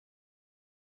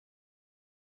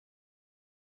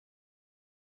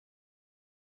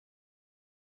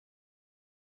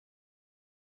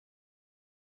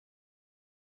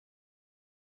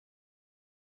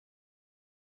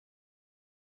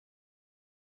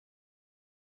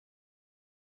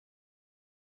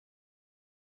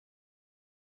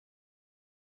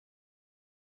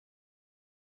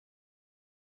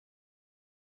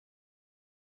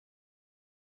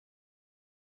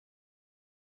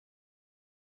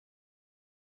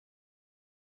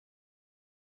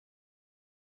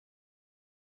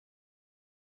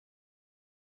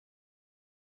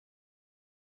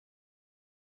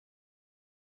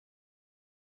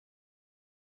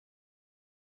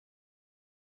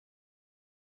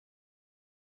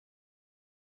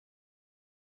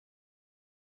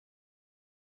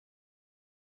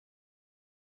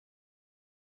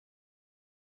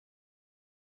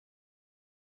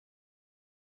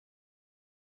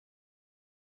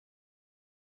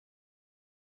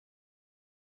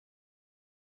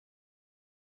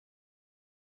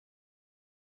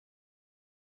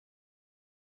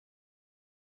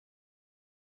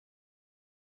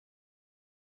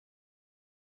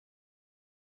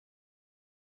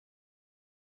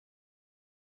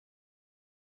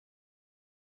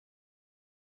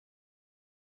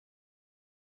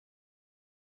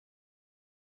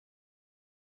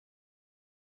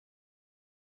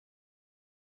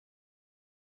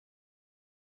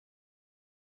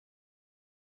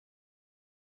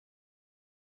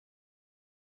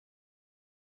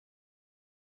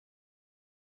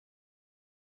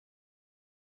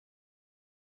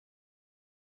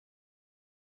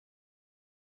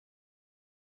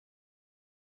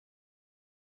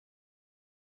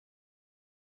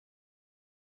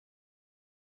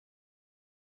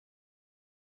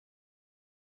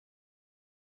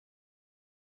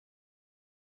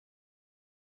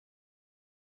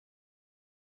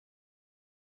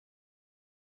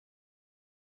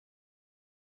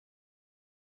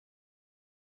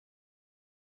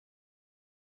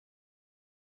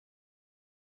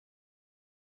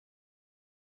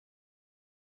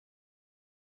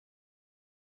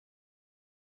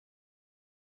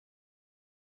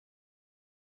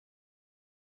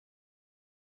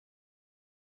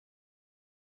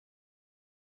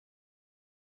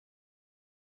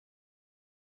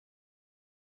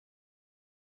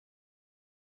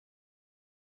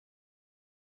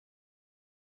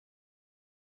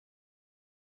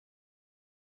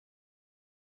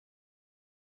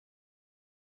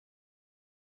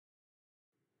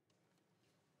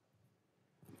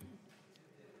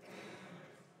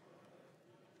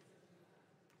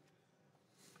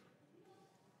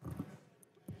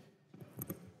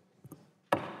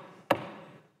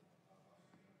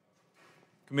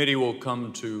Committee will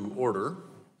come to order.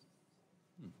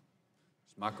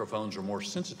 These microphones are more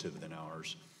sensitive than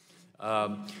ours.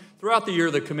 Throughout the year,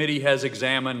 the committee has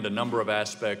examined a number of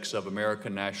aspects of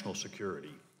American national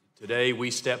security. Today,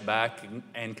 we step back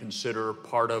and consider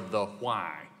part of the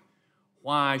why.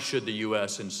 Why should the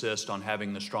U.S. insist on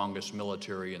having the strongest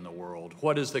military in the world?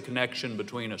 What is the connection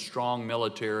between a strong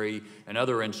military and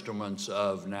other instruments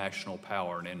of national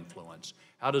power and influence?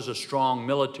 How does a strong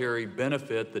military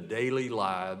benefit the daily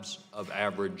lives of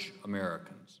average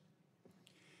Americans?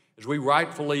 As we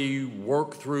rightfully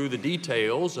work through the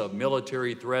details of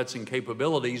military threats and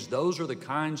capabilities, those are the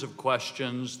kinds of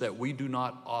questions that we do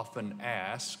not often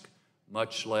ask,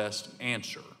 much less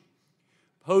answer.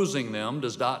 Posing them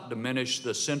does not diminish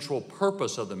the central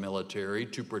purpose of the military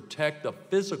to protect the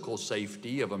physical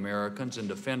safety of Americans and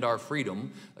defend our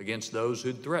freedom against those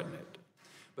who threaten it.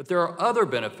 But there are other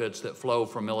benefits that flow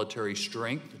from military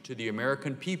strength to the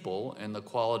American people and the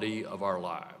quality of our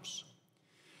lives.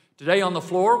 Today on the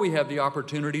floor, we have the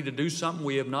opportunity to do something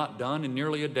we have not done in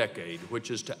nearly a decade, which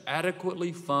is to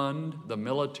adequately fund the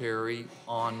military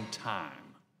on time.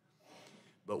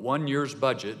 But one year's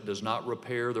budget does not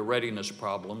repair the readiness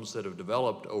problems that have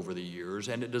developed over the years,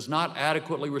 and it does not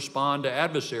adequately respond to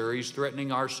adversaries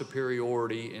threatening our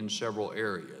superiority in several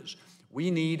areas. We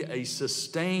need a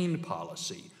sustained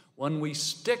policy, one we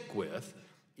stick with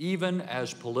even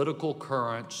as political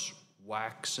currents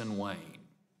wax and wane.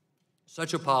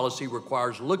 Such a policy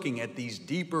requires looking at these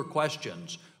deeper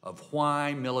questions of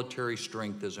why military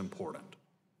strength is important.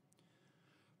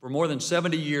 For more than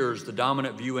 70 years, the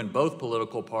dominant view in both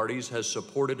political parties has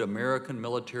supported American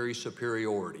military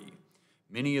superiority.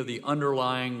 Many of the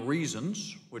underlying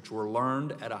reasons, which were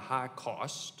learned at a high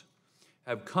cost,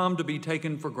 have come to be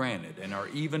taken for granted and are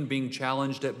even being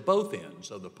challenged at both ends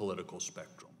of the political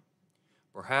spectrum.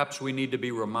 Perhaps we need to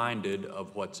be reminded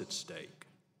of what's at stake.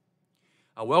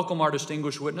 I welcome our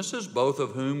distinguished witnesses, both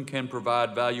of whom can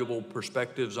provide valuable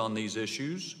perspectives on these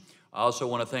issues. I also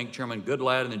want to thank Chairman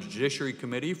Goodlatte and the Judiciary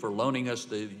Committee for loaning us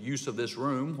the use of this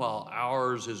room while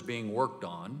ours is being worked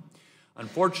on.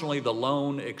 Unfortunately, the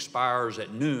loan expires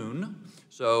at noon,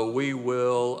 so we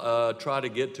will try to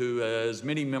get to as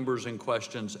many members and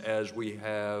questions as we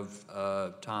have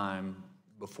time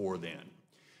before then.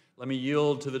 Let me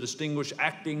yield to the distinguished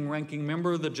acting ranking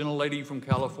member, the gentlelady from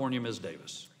California, Ms.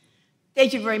 Davis.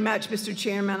 Thank you very much, Mr.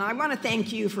 Chairman. I want to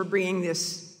thank you for bringing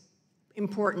this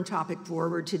important topic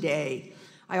forward today.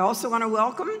 I also want to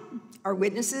welcome our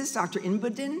witnesses, Dr.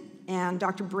 Inbudin and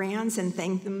Dr. Brands, and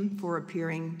thank them for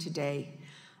appearing today,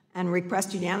 and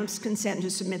request unanimous consent to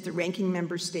submit the ranking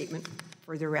member's statement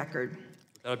for the record.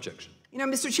 Without objection. You know,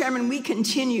 Mr. Chairman, we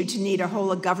continue to need a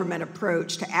whole-of-government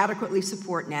approach to adequately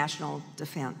support national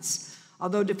defense.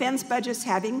 Although defense budgets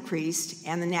have increased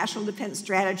and the National Defense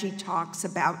Strategy talks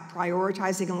about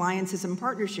prioritizing alliances and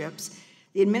partnerships,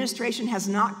 the administration has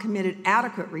not committed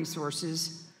adequate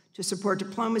resources to support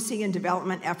diplomacy and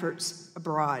development efforts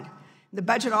abroad. The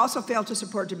budget also failed to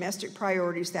support domestic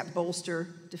priorities that bolster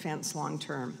defense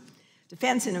long-term.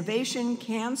 Defense innovation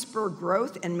can spur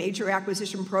growth, and major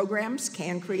acquisition programs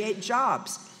can create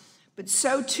jobs, but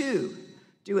so too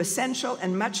do essential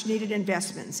and much-needed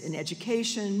investments in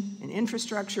education, in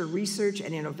infrastructure, research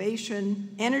and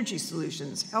innovation, energy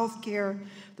solutions, healthcare,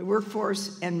 the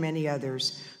workforce, and many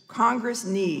others. Congress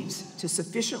needs to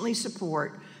sufficiently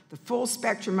support the full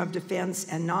spectrum of defense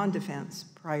and non-defense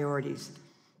priorities.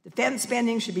 Defense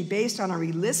spending should be based on a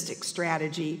realistic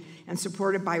strategy and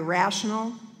supported by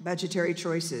rational budgetary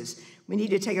choices. We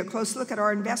need to take a close look at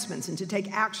our investments and to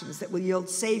take actions that will yield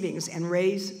savings and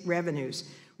raise revenues.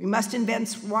 We must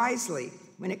invest wisely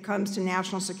when it comes to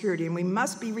national security, and we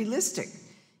must be realistic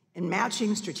in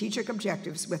matching strategic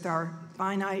objectives with our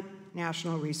finite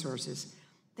national resources.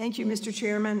 Thank you, Mr.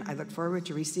 Chairman. I look forward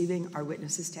to receiving our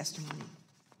witnesses' testimony.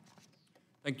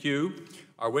 Thank you.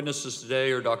 Our witnesses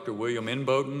today are Dr. William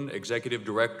Inbudin, Executive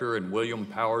Director, and William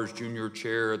Powers, Jr.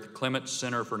 Chair at the Clements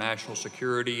Center for National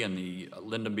Security and the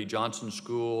Lyndon B. Johnson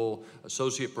School,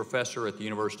 Associate Professor at the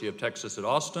University of Texas at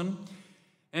Austin,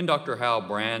 and Dr. Hal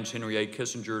Brands, Henry A.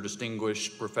 Kissinger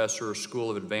Distinguished Professor, School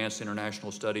of Advanced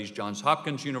International Studies, Johns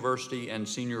Hopkins University, and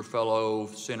Senior Fellow,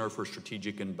 Center for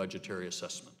Strategic and Budgetary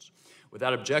Assessments.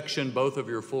 Without objection, both of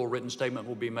your full written statement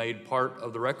will be made part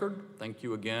of the record. Thank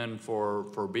you again for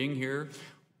being here.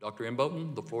 Dr.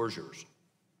 Inbudin, the floor is yours.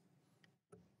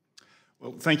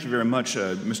 Well, thank you very much,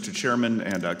 Mr. Chairman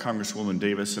and Congresswoman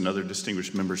Davis and other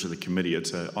distinguished members of the committee.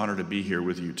 It's an honor to be here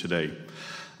with you today.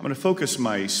 I'm going to focus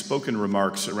my spoken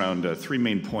remarks around three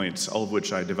main points, all of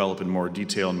which I develop in more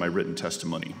detail in my written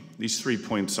testimony. These 3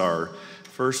 points are,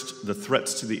 First, the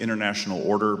threats to the international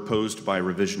order posed by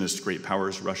revisionist great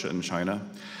powers, Russia and China.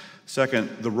 Second,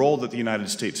 the role that the United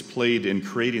States played in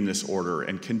creating this order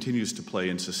and continues to play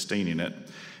in sustaining it.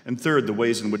 And third, the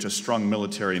ways in which a strong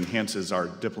military enhances our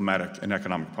diplomatic and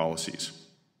economic policies.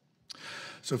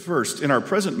 So first, in our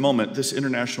present moment, this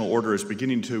international order is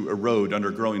beginning to erode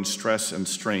under growing stress and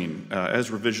strain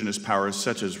as revisionist powers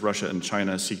such as Russia and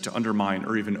China seek to undermine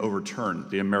or even overturn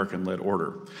the American-led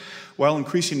order. While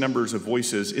increasing numbers of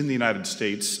voices in the United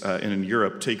States and in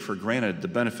Europe take for granted the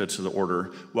benefits of the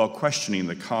order while questioning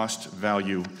the cost,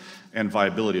 value, and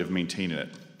viability of maintaining it.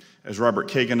 As Robert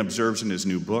Kagan observes in his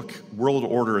new book, world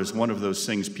order is one of those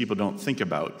things people don't think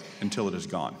about until it is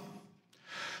gone.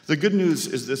 The good news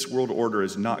is this world order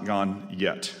is not gone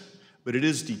yet, but it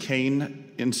is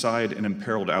decaying inside and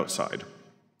imperiled outside.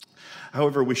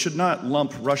 However, we should not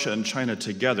lump Russia and China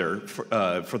together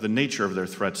for the nature of their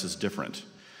threats is different.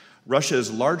 Russia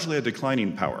is largely a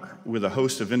declining power with a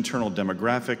host of internal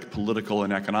demographic, political,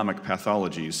 and economic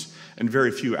pathologies and very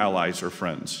few allies or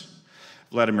friends.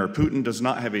 Vladimir Putin does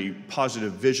not have a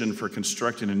positive vision for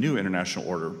constructing a new international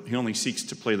order. He only seeks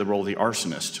to play the role of the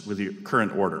arsonist with the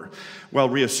current order, while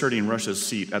reasserting Russia's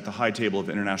seat at the high table of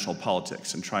international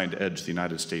politics and trying to edge the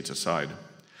United States aside.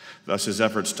 Thus, his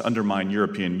efforts to undermine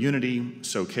European unity,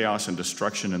 sow chaos and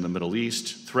destruction in the Middle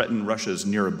East, threaten Russia's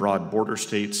near abroad border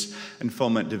states, and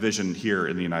foment division here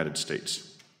in the United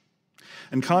States.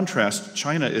 In contrast,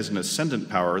 China is an ascendant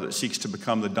power that seeks to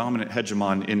become the dominant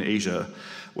hegemon in Asia,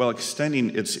 while extending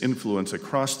its influence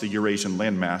across the Eurasian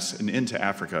landmass and into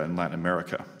Africa and Latin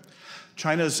America.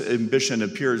 China's ambition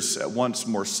appears at once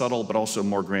more subtle but also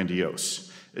more grandiose.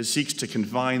 It seeks to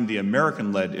confine the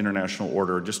American-led international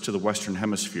order just to the Western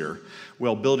Hemisphere,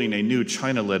 while building a new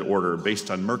China-led order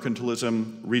based on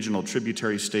mercantilism, regional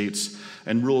tributary states,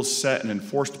 and rules set and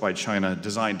enforced by China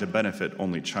designed to benefit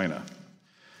only China.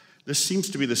 This seems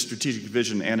to be the strategic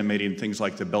vision animating things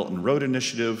like the Belt and Road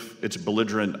Initiative, its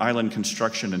belligerent island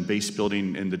construction and base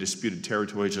building in the disputed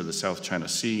territories of the South China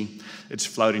Sea, its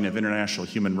flouting of international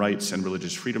human rights and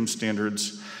religious freedom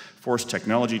standards, forced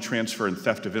technology transfer and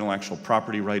theft of intellectual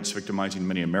property rights victimizing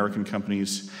many American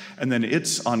companies, and then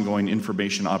its ongoing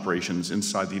information operations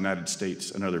inside the United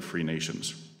States and other free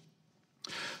nations.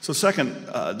 So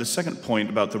the second point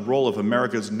about the role of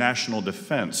America's national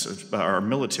defense, our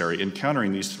military, in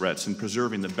countering these threats and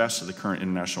preserving the best of the current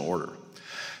international order.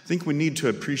 I think we need to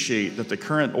appreciate that the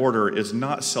current order is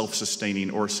not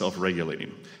self-sustaining or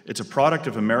self-regulating. It's a product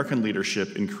of American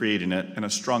leadership in creating it and a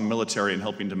strong military in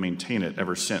helping to maintain it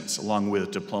ever since, along with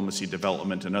diplomacy,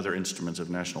 development, and other instruments of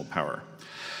national power.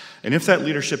 And if that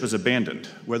leadership is abandoned,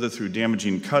 whether through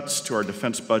damaging cuts to our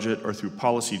defense budget or through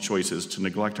policy choices to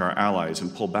neglect our allies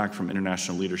and pull back from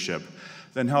international leadership,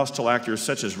 then hostile actors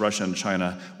such as Russia and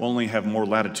China will only have more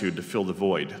latitude to fill the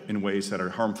void in ways that are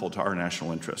harmful to our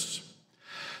national interests.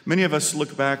 Many of us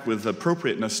look back with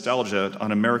appropriate nostalgia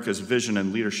on America's vision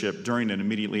and leadership during and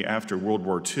immediately after World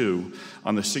War II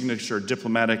on the signature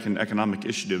diplomatic and economic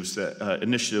initiatives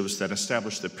that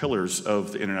established the pillars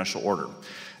of the international order.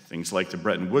 Things like the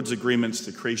Bretton Woods agreements,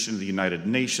 the creation of the United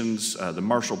Nations, the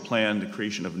Marshall Plan, the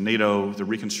creation of NATO, the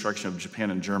reconstruction of Japan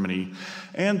and Germany,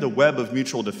 and the web of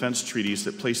mutual defense treaties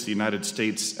that placed the United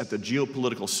States at the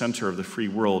geopolitical center of the free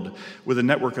world with a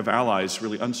network of allies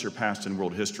really unsurpassed in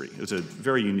world history. It was a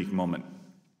very unique moment.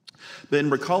 But in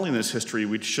recalling this history,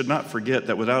 we should not forget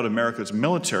that without America's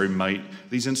military might,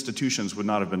 these institutions would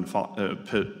not have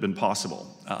been possible.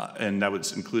 And that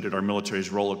was included our military's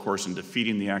role, of course, in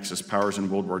defeating the Axis powers in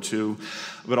World War II,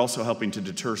 but also helping to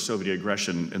deter Soviet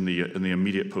aggression in the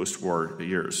immediate post-war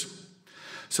years.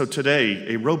 So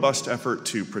today, a robust effort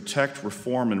to protect,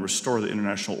 reform, and restore the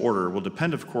international order will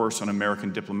depend, of course, on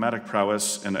American diplomatic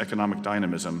prowess and economic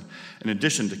dynamism, in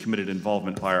addition to committed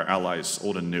involvement by our allies,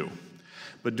 old and new.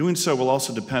 But doing so will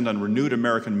also depend on renewed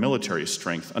American military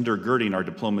strength undergirding our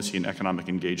diplomacy and economic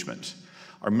engagement.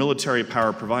 Our military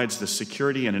power provides the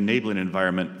security and enabling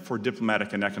environment for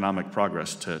diplomatic and economic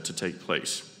progress to take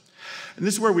place. And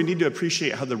this is where we need to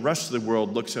appreciate how the rest of the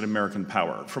world looks at American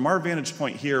power. From our vantage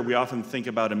point here, we often think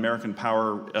about American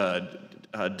power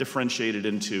differentiated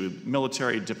into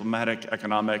military, diplomatic,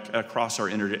 economic, across our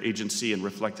interagency and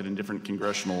reflected in different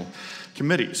congressional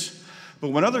committees.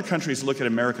 But when other countries look at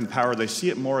American power, they see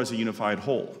it more as a unified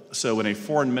whole. So when a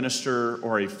foreign minister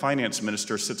or a finance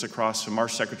minister sits across from our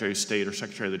Secretary of State or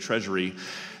Secretary of the Treasury,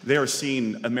 they are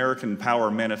seeing American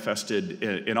power manifested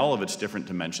in all of its different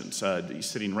dimensions,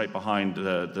 sitting right behind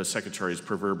the Secretary's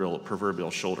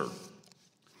proverbial shoulder.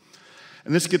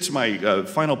 And this gets to my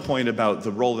final point about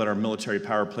the role that our military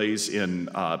power plays in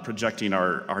projecting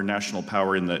our national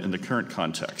power in the current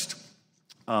context.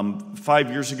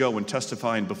 5 years ago, when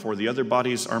testifying before the other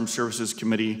body's Armed Services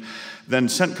Committee, then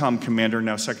CENTCOM Commander,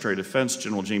 now Secretary of Defense,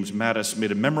 General James Mattis,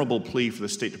 made a memorable plea for the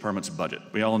State Department's budget.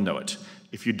 We all know it.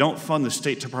 If you don't fund the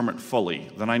State Department fully,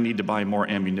 then I need to buy more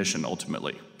ammunition,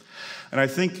 ultimately. And I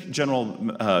think General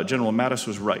Mattis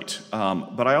was right.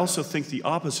 But I also think the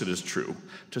opposite is true.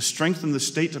 To strengthen the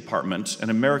State Department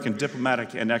and American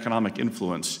diplomatic and economic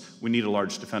influence, we need a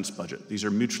large defense budget. These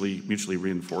are mutually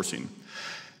reinforcing.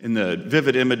 In the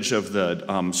vivid image of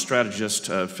the strategist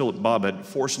Philip Bobbitt,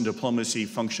 force and diplomacy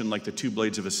function like the two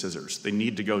blades of a scissors. They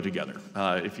need to go together.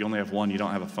 If you only have one, you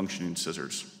don't have a functioning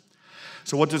scissors.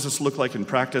 So what does this look like in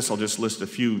practice? I'll just list a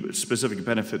few specific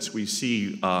benefits we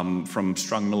see from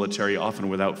strong military, often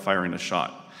without firing a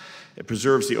shot. It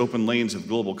preserves the open lanes of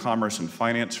global commerce and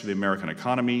finance for the American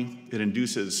economy. It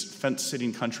induces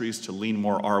fence-sitting countries to lean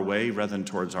more our way rather than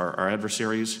towards our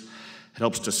adversaries. It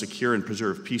helps to secure and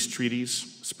preserve peace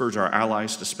treaties, spurs our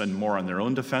allies to spend more on their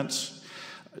own defense.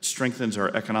 It strengthens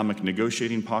our economic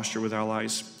negotiating posture with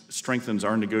allies, strengthens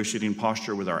our negotiating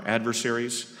posture with our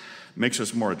adversaries, makes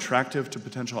us more attractive to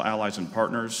potential allies and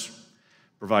partners,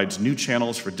 provides new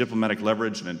channels for diplomatic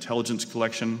leverage and intelligence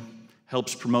collection,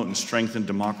 helps promote and strengthen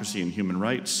democracy and human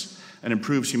rights, and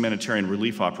improves humanitarian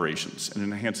relief operations and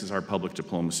enhances our public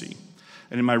diplomacy.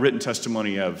 And in my written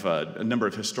testimony, I have a number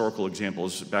of historical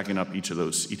examples backing up each of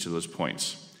those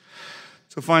points.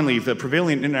 So finally, the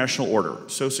prevailing international order,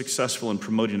 so successful in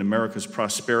promoting America's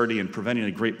prosperity and preventing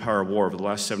a great power war over the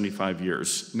last 75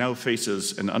 years, now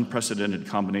faces an unprecedented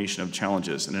combination of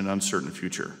challenges in an uncertain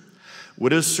future.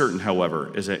 What is certain,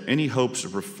 however, is that any hopes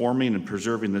of reforming and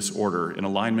preserving this order in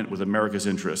alignment with America's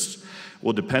interests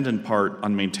will depend in part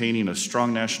on maintaining a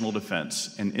strong national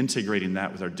defense and integrating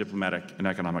that with our diplomatic and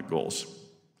economic goals.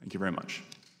 Thank you very much.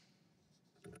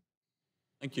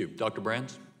 Thank you. Dr.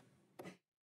 Brands?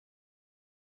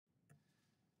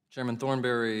 Chairman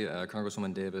Thornberry,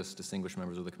 Congresswoman Davis, distinguished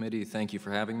members of the committee, thank you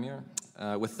for having me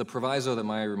here. With the proviso that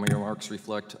my remarks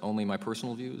reflect only my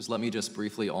personal views, let me just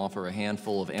briefly offer a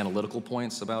handful of analytical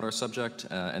points about our subject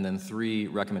and then 3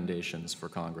 recommendations for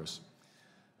Congress.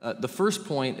 The first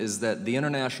point is that the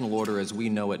international order as we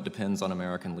know it depends on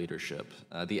American leadership.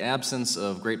 The absence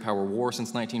of great power war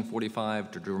since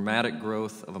 1945, the dramatic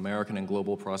growth of American and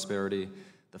global prosperity,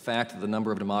 the fact that the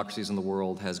number of democracies in the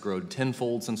world has grown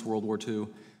tenfold since World War II,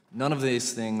 none of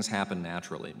these things happen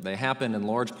naturally. They happen in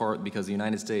large part because the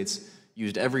United States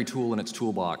used every tool in its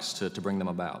toolbox to bring them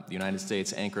about. The United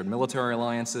States anchored military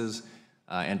alliances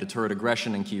and deterred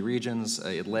aggression in key regions.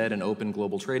 It led an open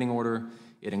global trading order.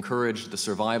 It encouraged the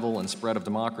survival and spread of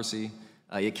democracy.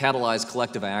 It catalyzed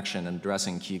collective action in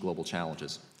addressing key global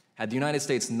challenges. Had the United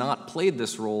States not played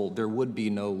this role, there would be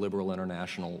no liberal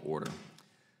international order.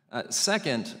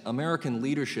 Second, American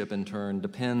leadership, in turn,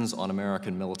 depends on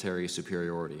American military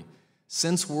superiority.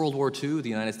 Since World War II, the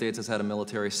United States has had a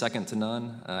military second to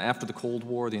none. After the Cold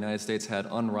War, the United States had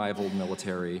unrivaled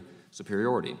military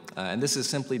superiority. And this is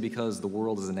simply because the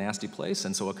world is a nasty place,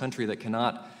 and so a country that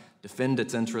cannot defend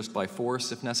its interest by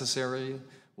force, if necessary,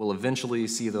 will eventually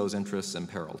see those interests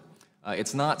imperiled.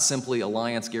 It's not simply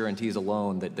alliance guarantees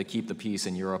alone that keep the peace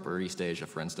in Europe or East Asia,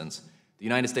 for instance. The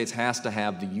United States has to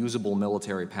have the usable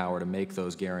military power to make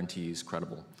those guarantees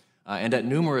credible. And at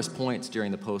numerous points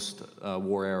during the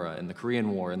post-war era, in the Korean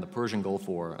War, in the Persian Gulf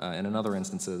War, and in other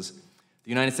instances, the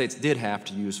United States did have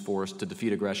to use force to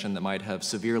defeat aggression that might have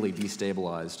severely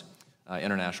destabilized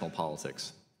international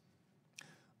politics.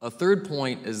 A third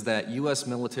point is that U.S.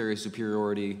 military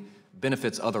superiority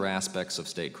benefits other aspects of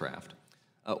statecraft.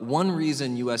 One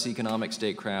reason U.S. economic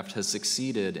statecraft has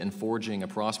succeeded in forging a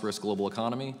prosperous global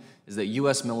economy is that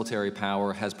U.S. military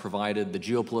power has provided the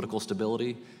geopolitical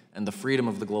stability and the freedom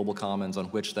of the global commons on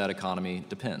which that economy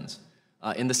depends.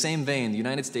 In the same vein, the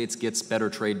United States gets better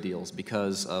trade deals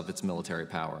because of its military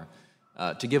power.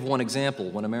 To give one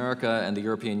example, when America and the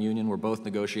European Union were both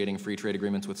negotiating free trade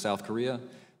agreements with South Korea,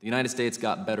 the United States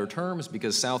got better terms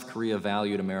because South Korea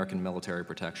valued American military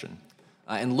protection.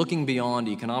 And looking beyond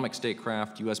economic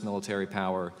statecraft, U.S. military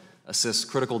power assists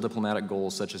critical diplomatic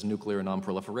goals such as nuclear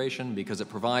nonproliferation because it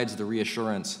provides the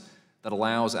reassurance that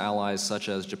allows allies such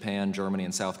as Japan, Germany,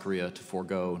 and South Korea to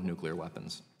forego nuclear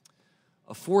weapons.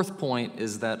 A fourth point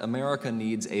is that America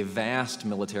needs a vast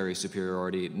military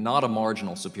superiority, not a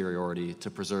marginal superiority,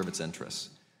 to preserve its interests.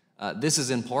 This is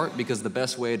in part because the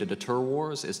best way to deter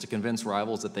wars is to convince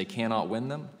rivals that they cannot win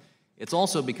them. It's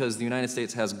also because the United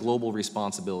States has global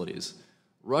responsibilities.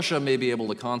 Russia may be able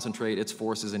to concentrate its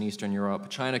forces in Eastern Europe.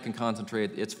 China can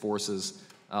concentrate its forces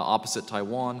opposite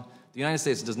Taiwan. The United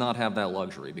States does not have that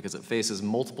luxury because it faces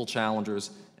multiple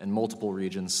challengers in multiple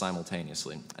regions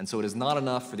simultaneously. And so it is not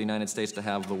enough for the United States to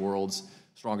have the world's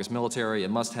strongest military. It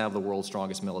must have the world's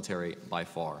strongest military by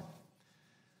far.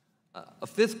 A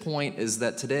fifth point is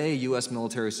that today, U.S.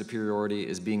 military superiority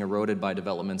is being eroded by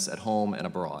developments at home and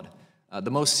abroad. The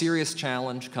most serious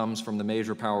challenge comes from the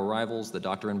major power rivals that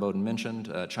Dr. Inboden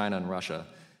mentioned, China and Russia.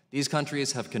 These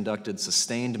countries have conducted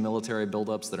sustained military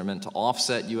buildups that are meant to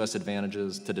offset U.S.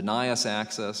 advantages, to deny us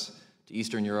access to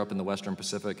Eastern Europe and the Western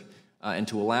Pacific, and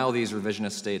to allow these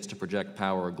revisionist states to project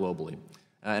power globally.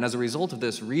 And as a result of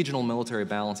this, regional military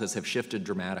balances have shifted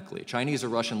dramatically. Chinese or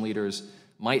Russian leaders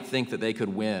might think that they could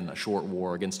win a short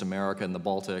war against America in the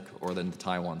Baltic or in the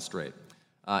Taiwan Strait.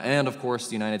 And of course,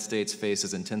 the United States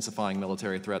faces intensifying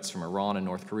military threats from Iran and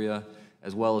North Korea,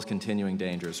 as well as continuing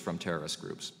dangers from terrorist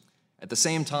groups. At the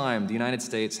same time, the United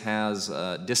States has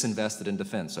disinvested in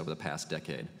defense over the past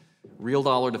decade. Real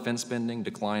dollar defense spending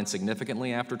declined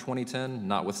significantly after 2010,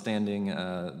 notwithstanding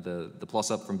the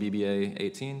plus up from BBA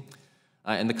 18.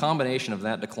 And the combination of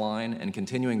that decline and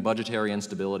continuing budgetary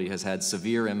instability has had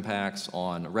severe impacts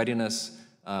on readiness,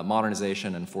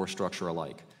 modernization, and force structure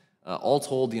alike. All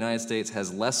told, the United States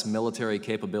has less military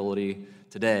capability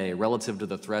today relative to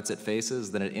the threats it faces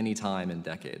than at any time in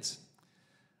decades.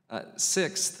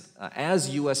 Sixth, as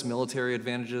U.S. military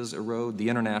advantages erode, the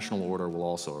international order will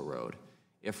also erode.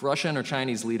 If Russian or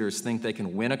Chinese leaders think they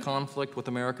can win a conflict with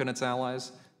America and its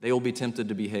allies, they will be tempted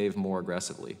to behave more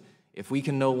aggressively. If we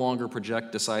can no longer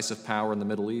project decisive power in the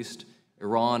Middle East,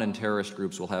 Iran and terrorist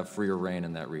groups will have freer reign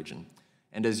in that region.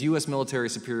 And as U.S. military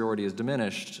superiority is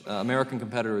diminished, American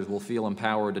competitors will feel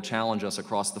empowered to challenge us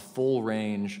across the full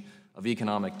range of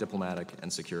economic, diplomatic,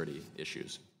 and security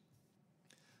issues.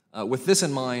 With this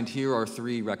in mind, here are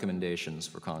three recommendations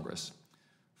for Congress.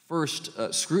 First,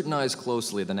 scrutinize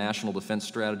closely the National Defense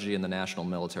Strategy and the National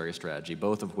Military Strategy,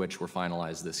 both of which were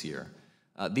finalized this year.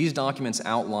 These documents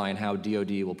outline how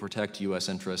DoD will protect U.S.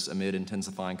 interests amid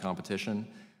intensifying competition,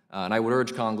 and I would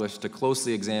urge Congress to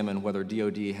closely examine whether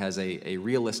DoD has a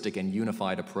realistic and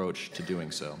unified approach to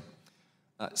doing so.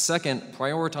 Second,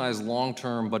 prioritize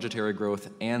long-term budgetary growth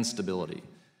and stability.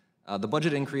 The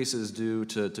budget increases due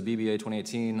to BBA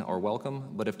 2018 are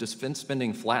welcome, but if defense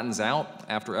spending flattens out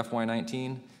after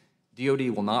FY19, DoD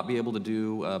will not be able to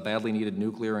do badly needed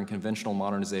nuclear and conventional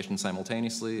modernization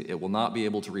simultaneously. It will not be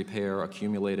able to repair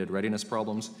accumulated readiness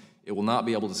problems. It will not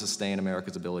be able to sustain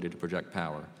America's ability to project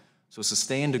power. So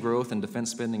sustained growth in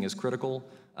defense spending is critical,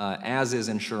 as is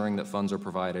ensuring that funds are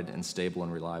provided in stable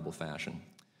and reliable fashion.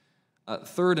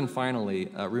 Third and finally,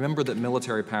 remember that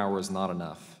military power is not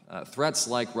enough. Threats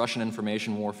like Russian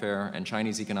information warfare and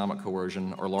Chinese economic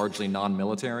coercion are largely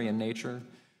non-military in nature.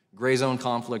 Gray zone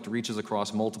conflict reaches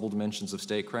across multiple dimensions of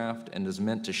statecraft and is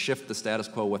meant to shift the status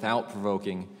quo without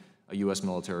provoking a U.S.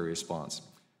 military response.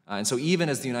 And so even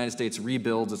as the United States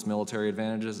rebuilds its military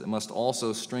advantages, it must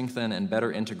also strengthen and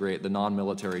better integrate the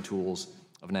non-military tools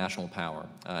of national power.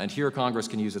 And here Congress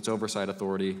can use its oversight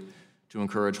authority to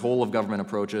encourage whole-of-government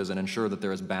approaches and ensure that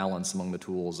there is balance among the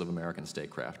tools of American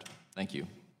statecraft. Thank you.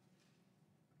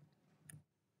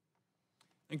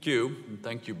 Thank you, and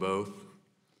thank you both.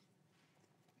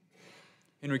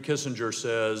 Henry Kissinger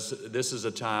says this is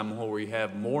a time where we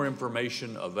have more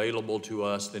information available to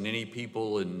us than any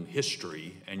people in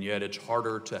history, and yet it's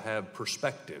harder to have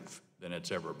perspective than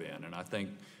it's ever been. And I think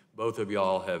both of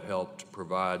y'all have helped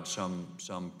provide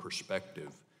some perspective.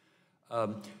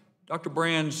 Dr.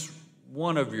 Brands,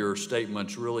 one of your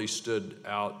statements really stood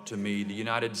out to me. The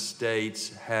United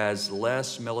States has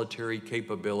less military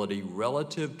capability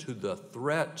relative to the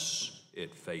threats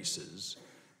it faces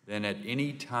than at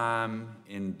any time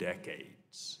in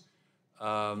decades.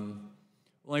 Let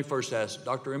me first ask,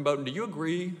 Dr. Inboden, do you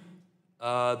agree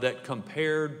that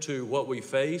compared to what we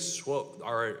face, what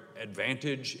our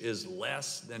advantage is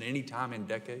less than any time in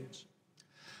decades?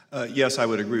 Yes, I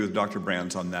would agree with Dr.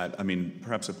 Brands on that. I mean,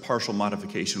 perhaps a partial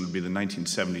modification would be the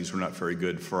 1970s were not very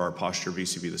good for our posture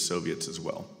vis-a-vis the Soviets as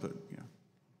well, but yeah.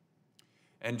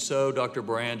 And so, Dr.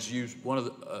 Brands,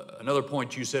 another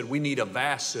point you said, we need a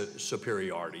vast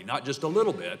superiority, not just a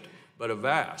little bit, but a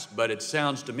vast. But it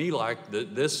sounds to me like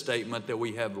this statement that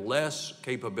we have less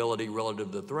capability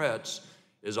relative to threats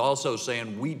is also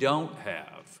saying we don't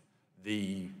have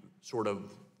the sort of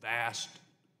vast,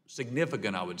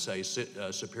 significant, I would say,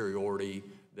 superiority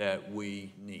that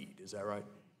we need. Is that right?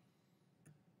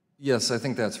 Yes, I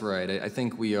think that's right. I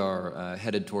think we are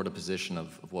headed toward a position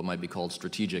of what might be called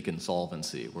strategic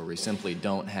insolvency, where we simply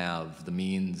don't have the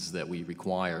means that we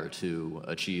require to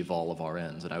achieve all of our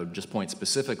ends. And I would just point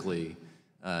specifically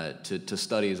to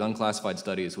studies, unclassified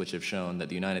studies, which have shown that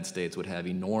the United States would have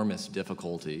enormous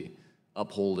difficulty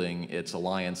upholding its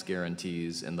alliance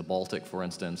guarantees in the Baltic, for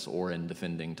instance, or in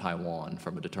defending Taiwan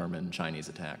from a determined Chinese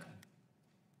attack.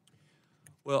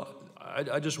 Well,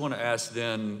 I just want to ask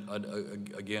then,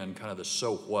 again, kind of the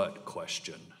so what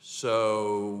question.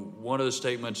 So one of the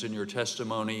statements in your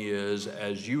testimony is,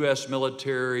 as U.S.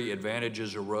 military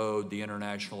advantages erode, the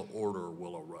international order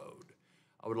will erode.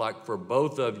 I would like for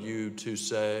both of you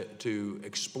to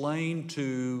explain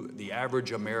to the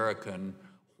average American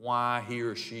why he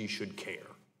or she should care.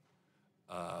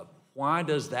 Why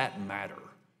does that matter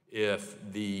if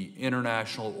the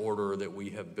international order that we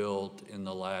have built in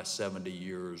the last 70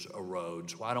 years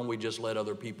erodes? Why don't we just let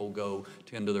other people go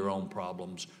tend to their own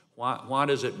problems? Why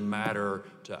does it matter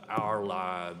to our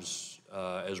lives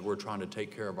as we're trying to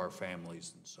take care of our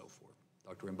families and so forth?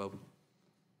 Dr. Imboden?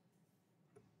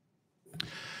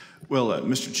 Well,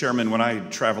 Mr. Chairman, when I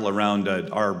travel around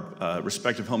our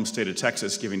respective home state of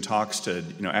Texas giving talks to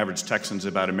average Texans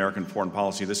about American foreign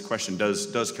policy, this question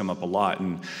does come up a lot.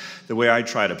 And the way I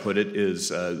try to put it is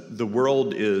the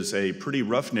world is a pretty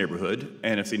rough neighborhood,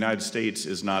 and if the United States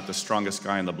is not the strongest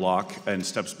guy on the block and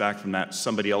steps back from that,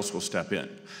 somebody else will step in.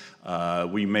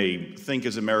 We may think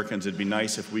as Americans it'd be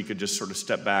nice if we could just sort of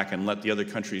step back and let the other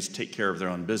countries take care of their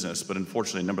own business, but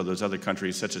unfortunately a number of those other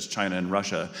countries, such as China and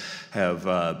Russia, have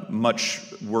much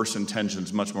worse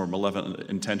intentions, much more malevolent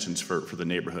intentions for the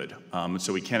neighborhood. And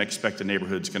so we can't expect the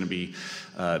neighborhood's going to be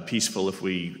peaceful if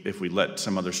we let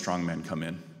some other strong men come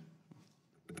in.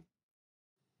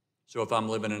 So if I'm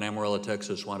living in Amarillo,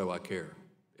 Texas, why do I care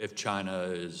if China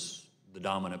is the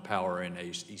dominant power in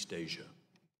East Asia?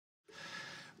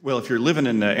 Well, if you're living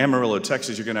in Amarillo,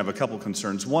 Texas, you're going to have a couple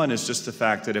concerns. One is just the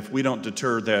fact that if we don't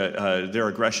deter their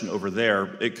aggression over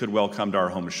there, it could well come to our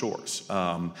home shores.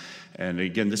 And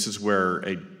again, this is where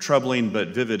a troubling but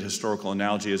vivid historical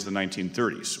analogy is the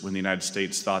 1930s, when the United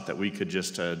States thought that we could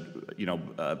just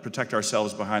protect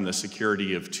ourselves behind the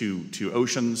security of two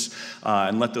oceans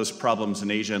and let those problems in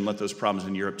Asia and let those problems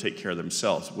in Europe take care of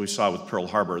themselves. We saw with Pearl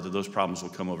Harbor that those problems will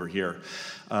come over here.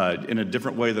 In a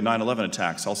different way, the 9/11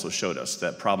 attacks also showed us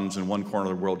that problems in one corner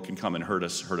of the world can come and hurt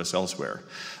us elsewhere.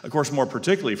 Of course, more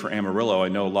particularly for Amarillo, I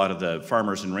know a lot of the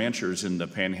farmers and ranchers in the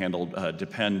Panhandle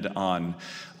depend on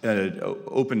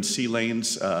open sea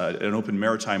lanes, an open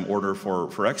maritime order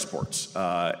for exports.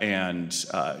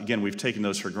 Again, we've taken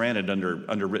those for granted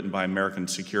underwritten by American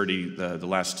security the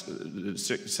last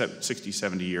 60,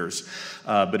 70 years.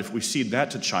 But if we cede that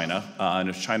to China, and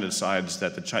if China decides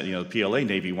that the PLA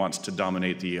Navy wants to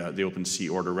dominate the open sea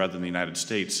order rather than the United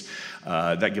States,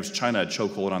 that gives China a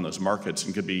chokehold on those markets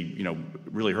and could be,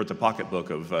 really hurt the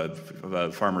pocketbook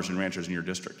of farmers and ranchers in your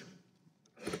district.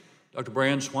 Dr.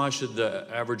 Brands, why should the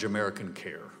average American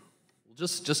care?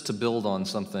 Just to build on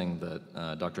something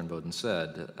that Dr. Imboden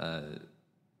said,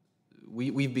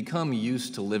 we've become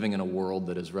used to living in a world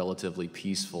that is relatively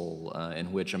peaceful,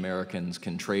 in which Americans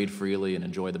can trade freely and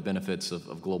enjoy the benefits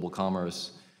of global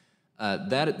commerce.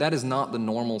 That is not the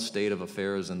normal state of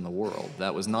affairs in the world.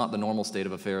 That was not the normal state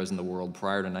of affairs in the world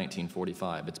prior to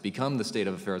 1945. It's become the state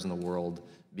of affairs in the world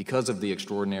because of the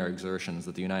extraordinary exertions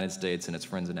that the United States and its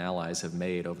friends and allies have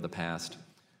made over the past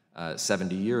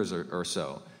 70 years or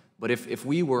so. But if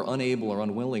we were unable or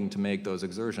unwilling to make those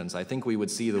exertions, I think we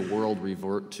would see the world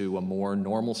revert to a more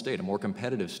normal state, a more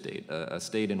competitive state, a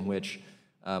state in which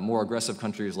more aggressive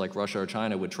countries like Russia or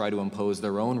China would try to impose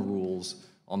their own rules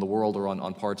on the world or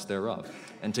on parts thereof.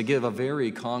 And to give a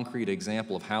very concrete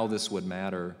example of how this would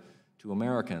matter to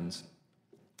Americans,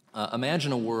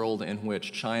 imagine a world in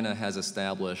which China has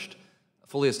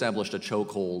fully established a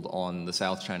chokehold on the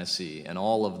South China Sea and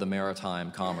all of the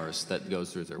maritime commerce that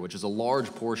goes through there, which is a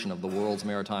large portion of the world's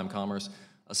maritime commerce.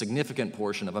 A significant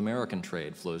portion of American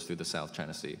trade flows through the South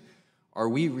China Sea. Are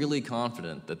we really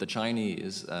confident that the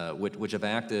Chinese, which have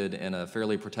acted in a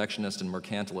fairly protectionist and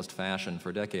mercantilist fashion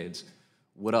for decades,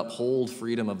 would uphold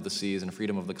freedom of the seas and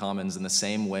freedom of the commons in the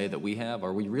same way that we have?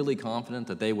 Are we really confident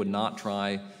that they would not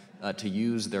try to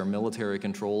use their military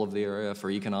control of the area for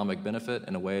economic benefit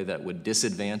in a way that would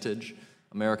disadvantage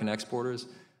American exporters?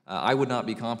 I would not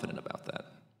be confident about that.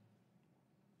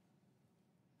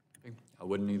 I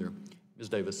wouldn't either. Ms.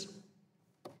 Davis.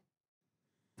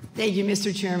 Thank you,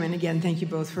 Mr. Chairman. Again, thank you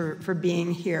both for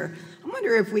being here. I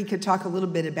wonder if we could talk a little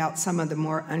bit about some of the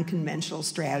more unconventional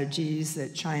strategies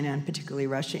that China and particularly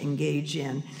Russia engage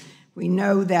in. We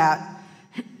know that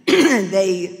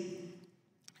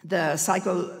the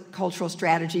psychocultural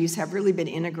strategies have really been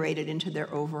integrated into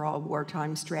their overall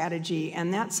wartime strategy,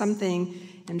 and that's something,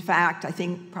 in fact, I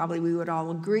think probably we would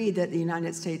all agree that the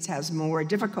United States has more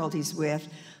difficulties with,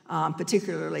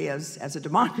 particularly as a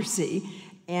democracy.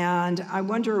 And I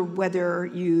wonder whether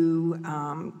you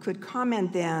could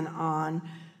comment then on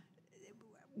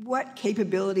what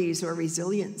capabilities or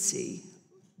resiliency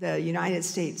the United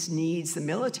States needs, the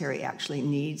military actually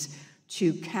needs,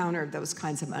 to counter those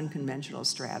kinds of unconventional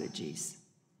strategies?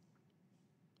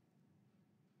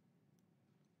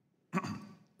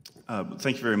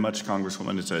 Thank you very much,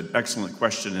 Congresswoman. It's an excellent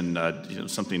question, and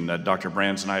something that Dr.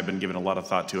 Brands and I have been giving a lot of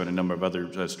thought to, and a number of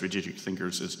other strategic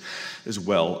thinkers as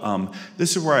well.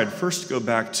 This is where I'd first go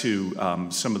back to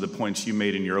some of the points you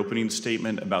made in your opening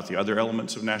statement about the other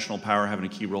elements of national power having a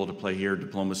key role to play here: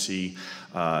 diplomacy,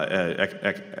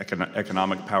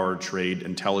 economic power, trade,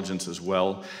 intelligence as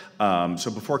well.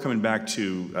 So before coming back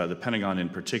to the Pentagon in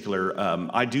particular,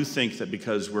 I do think that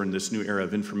because we're in this new era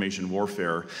of information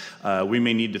warfare, we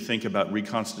may need to think about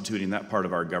reconstituting that part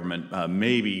of our government,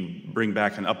 maybe bring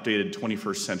back an updated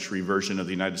 21st century version of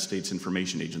the United States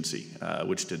Information Agency,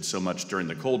 which did so much during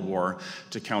the Cold War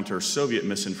to counter Soviet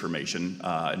misinformation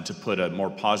and to put a more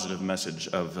positive message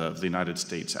of the United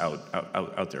States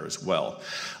out there as well.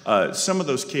 Some of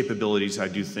those capabilities I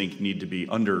do think need to be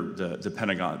under the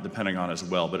Pentagon as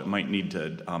well, but it might need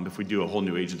to, if we do a whole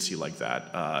new agency like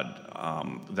that,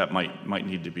 that might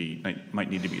need to be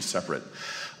separate.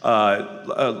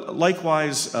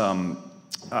 Likewise,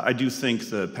 I do think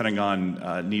the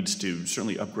Pentagon needs to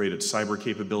certainly upgrade its cyber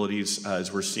capabilities,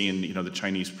 as we're seeing, the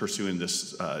Chinese pursuing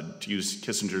this, to use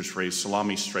Kissinger's phrase,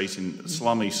 salami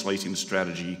slicing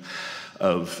strategy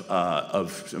of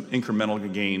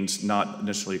incremental gains, not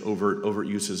necessarily overt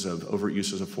uses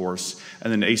of force,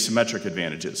 and then asymmetric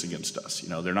advantages against us.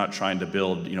 They're not trying to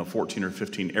build 14 or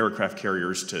 15 aircraft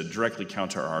carriers to directly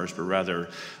counter ours, but rather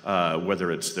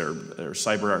whether it's their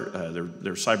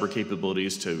cyber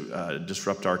capabilities to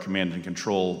disrupt our command and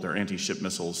control, their anti-ship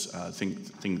missiles,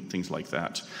 things like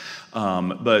that.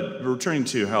 But returning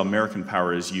to how American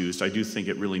power is used, I do think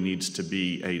it really needs to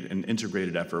be an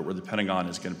integrated effort where the Pentagon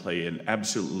is going to play an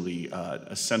absolutely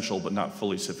essential but not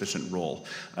fully sufficient role.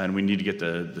 And we need to get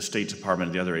the State Department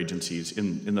and the other agencies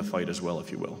in the fight as well,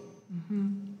 if you will.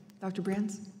 Mm-hmm. Dr.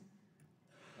 Brands?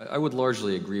 I would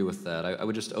largely agree with that. I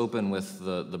would just open with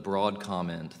the broad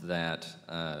comment that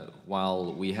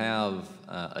while we have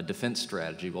a defense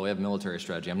strategy, while we have a military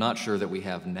strategy, I'm not sure that we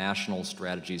have national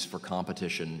strategies for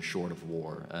competition short of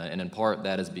war. And in part,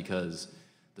 that is because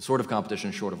the sort of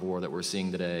competition short of war that we're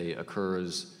seeing today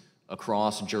occurs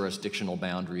across jurisdictional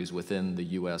boundaries within the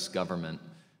U.S. government,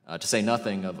 to say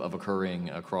nothing of occurring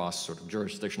across sort of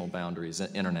jurisdictional boundaries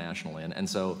internationally. And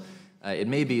so it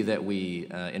may be that we,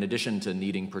 in addition to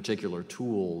needing particular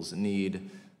tools, need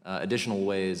additional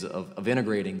ways of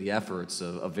integrating the efforts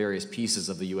of various pieces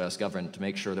of the U.S. government to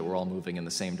make sure that we're all moving in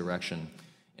the same direction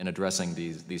in addressing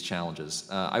these challenges.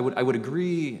 I would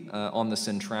agree on the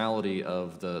centrality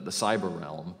of the cyber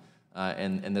realm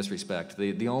in this respect.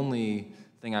 The only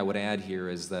thing I would add here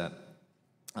is that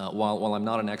while I'm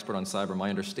not an expert on cyber,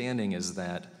 my understanding is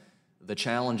that the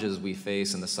challenges we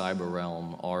face in the cyber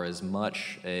realm are as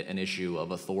much an issue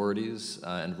of authorities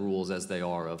and rules as they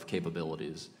are of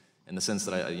capabilities. In the sense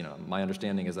that my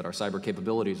understanding is that our cyber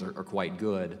capabilities are quite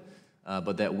good,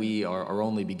 but that we are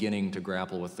only beginning to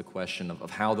grapple with the question of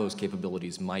how those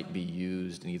capabilities might be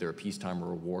used in either a peacetime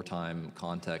or a wartime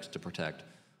context to protect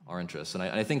our interests. And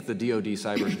I think the DoD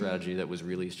cyber strategy that was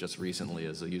released just recently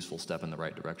is a useful step in the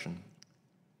right direction.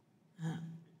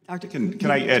 Can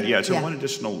I add, one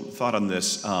additional thought on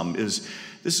this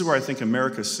is where I think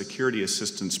America's security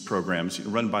assistance programs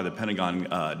run by the Pentagon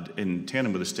in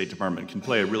tandem with the State Department can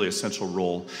play a really essential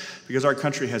role, because our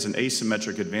country has an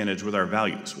asymmetric advantage with our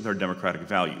values, with our democratic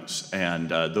values. And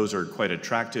those are quite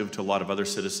attractive to a lot of other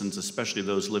citizens, especially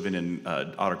those living in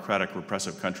autocratic,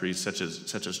 repressive countries such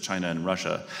as China and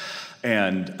Russia.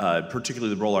 And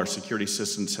particularly the role our security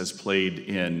assistance has played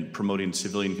in promoting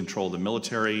civilian control of the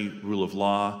military, rule of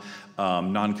law,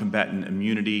 non-combatant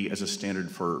immunity as a standard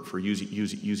for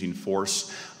using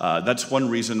force. That's one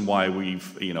reason why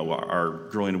our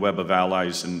growing web of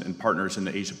allies and partners in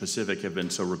the Asia Pacific have been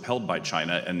so repelled by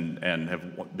China and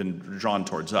have been drawn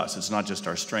towards us. It's not just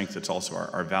our strength, it's also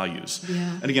our values.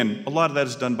 Yeah. And again, a lot of that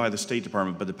is done by the State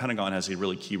Department, but the Pentagon has a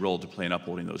really key role to play in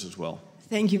upholding those as well.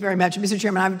 Thank you very much. Mr.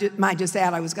 Chairman, I might just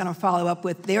add, I was going to follow up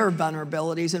with their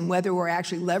vulnerabilities and whether we're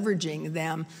actually leveraging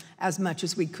them as much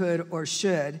as we could or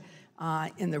should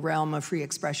in the realm of free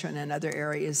expression and other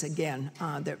areas, again,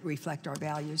 that reflect our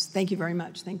values. Thank you very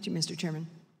much. Thank you, Mr. Chairman.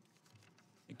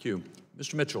 Thank you.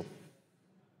 Mr. Mitchell.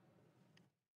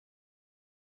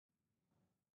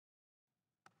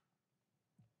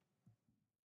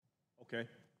 Okay,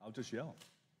 I'll just yell.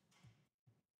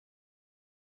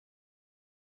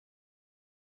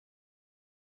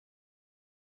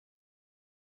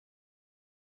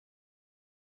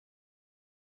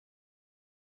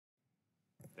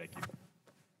 Thank you.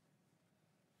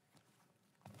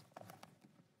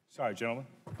 Sorry, gentlemen.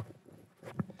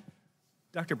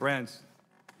 Dr. Brands,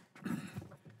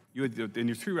 in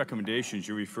your three recommendations,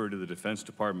 you refer to the Defense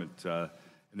Department in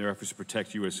their efforts to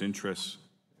protect U.S. interests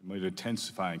amid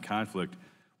intensifying conflict,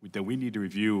 that we need to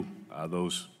review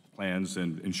those plans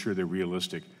and ensure they're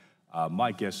realistic.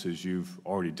 My guess is you've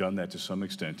already done that to some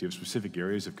extent. Do you have specific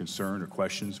areas of concern or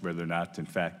questions whether or not, in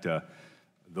fact,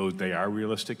 those they are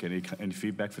realistic? Any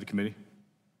feedback for the committee?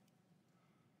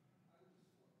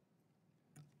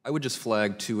 I would just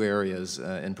flag two areas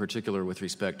in particular with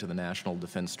respect to the National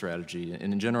Defense Strategy.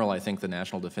 And in general, I think the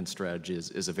National Defense Strategy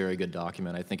is a very good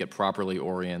document. I think it properly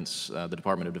orients the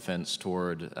Department of Defense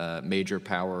toward major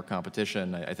power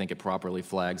competition. I think it properly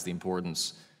flags the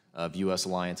importance of U.S.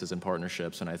 alliances and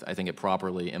partnerships, and I think it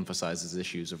properly emphasizes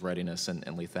issues of readiness and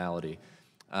lethality.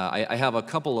 I have a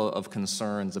couple of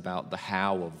concerns about the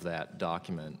how of that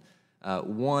document.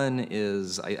 One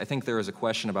is, I think there is a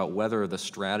question about whether the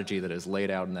strategy that is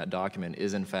laid out in that document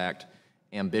is in fact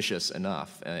ambitious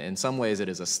enough. In some ways it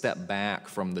is a step back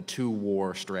from the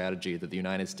two-war strategy that the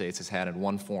United States has had in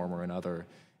one form or another,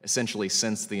 essentially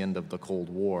since the end of the Cold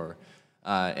War.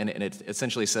 And it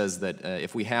essentially says that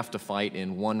if we have to fight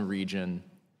in one region,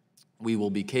 we will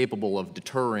be capable of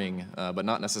deterring, but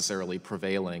not necessarily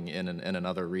prevailing in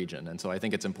another region. And so I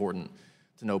think it's important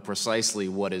to know precisely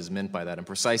what is meant by that and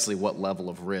precisely what level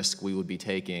of risk we would be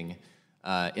taking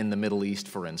in the Middle East,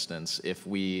 for instance, if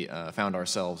we found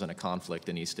ourselves in a conflict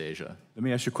in East Asia. Let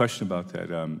me ask you a question about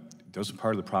that. Doesn't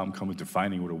part of the problem come with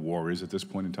defining what a war is at this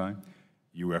point in time?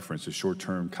 You referenced a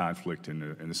short-term conflict in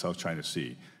the South China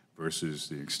Sea versus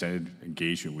the extended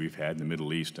engagement we've had in the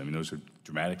Middle East. I mean, those are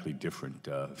dramatically different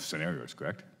scenarios,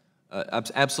 correct?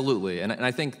 Absolutely. And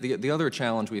I think the other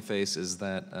challenge we face is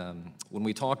that when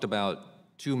we talked about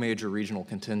two major regional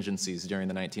contingencies during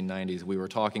the 1990s, we were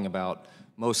talking about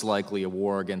most likely a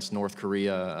war against North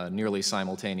Korea, nearly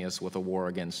simultaneous with a war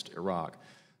against Iraq.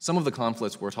 Some of the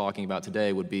conflicts we're talking about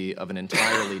today would be of an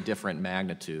entirely different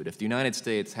magnitude. If the United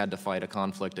States had to fight a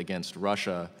conflict against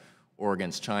Russia or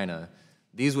against China,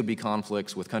 these would be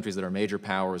conflicts with countries that are major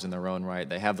powers in their own right.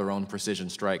 They have their own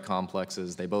precision strike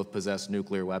complexes. They both possess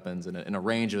nuclear weapons and a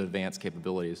range of advanced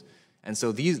capabilities. And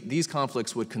so these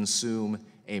conflicts would consume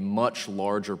a much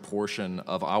larger portion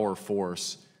of our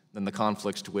force than the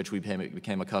conflicts to which we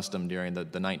became accustomed during the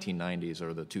 1990s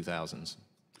or the 2000s.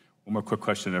 One more quick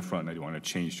question up front, and I don't want to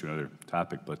change to another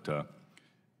topic, but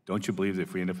don't you believe that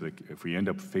if we end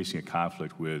up facing a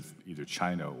conflict with either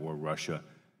China or Russia,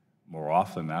 more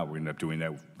often than not, we end up doing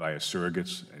that via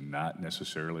surrogates and not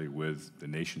necessarily with the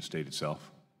nation state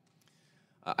itself?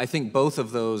 I think both of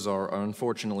those are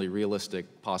unfortunately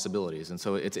realistic possibilities. And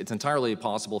so it's entirely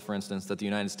possible, for instance, that the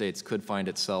United States could find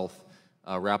itself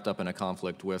wrapped up in a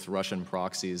conflict with Russian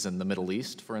proxies in the Middle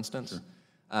East, for instance.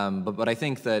 Sure. But I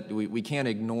think that we can't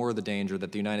ignore the danger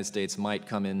that the United States might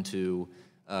come into,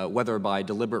 whether by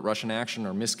deliberate Russian action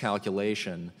or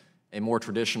miscalculation, a more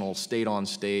traditional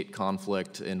state-on-state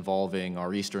conflict involving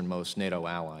our easternmost NATO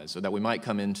allies, so that we might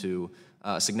come into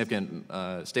a significant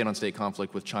state-on-state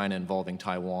conflict with China involving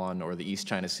Taiwan or the East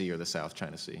China Sea or the South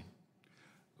China Sea.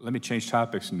 Let me change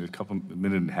topics in the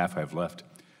minute and a half I have left.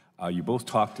 You both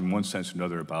talked in one sense or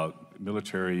another about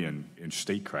military and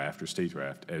statecraft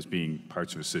as being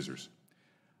parts of a scissors.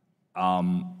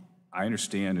 I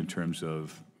understand in terms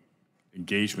of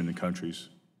engagement in countries,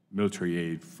 military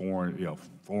aid,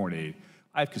 foreign aid.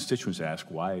 I have constituents ask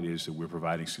why it is that we're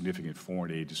providing significant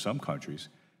foreign aid to some countries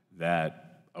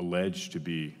that allege to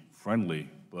be friendly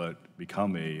but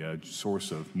become a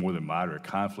source of more than moderate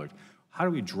conflict. How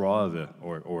do we draw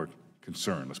or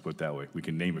concern, let's put it that way. We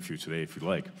can name a few today if you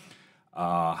like.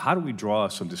 How do we draw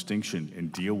some distinction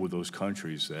and deal with those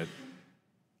countries that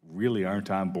really aren't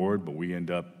on board, but we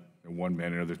end up, in one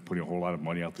manner or another, putting a whole lot of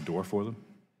money out the door for them?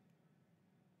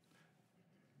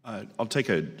 I'll take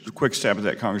a quick stab at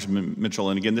that, Congressman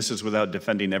Mitchell. And again, this is without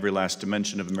defending every last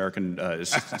dimension of American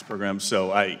assistance programs. So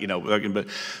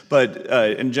but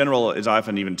in general, as I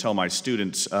often even tell my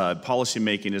students,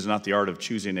 policymaking is not the art of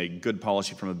choosing a good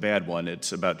policy from a bad one.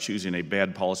 It's about choosing a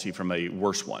bad policy from a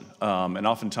worse one. And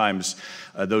oftentimes,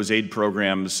 those aid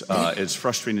programs, as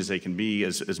frustrating as they can be,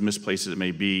 as misplaced as it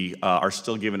may be, are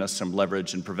still giving us some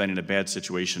leverage in preventing a bad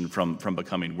situation from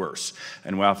becoming worse.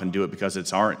 And we often do it because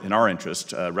it's in our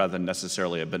interest, rather than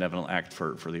necessarily a benevolent act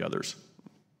for the others.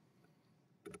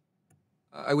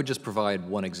 I would just provide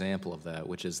one example of that,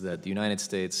 which is that the United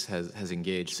States has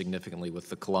engaged significantly with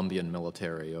the Colombian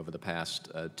military over the past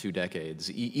 2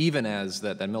 decades, even as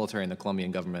that military and the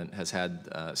Colombian government has had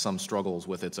some struggles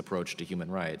with its approach to human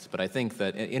rights. But I think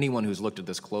that anyone who's looked at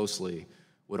this closely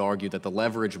would argue that the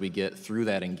leverage we get through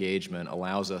that engagement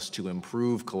allows us to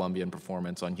improve Colombian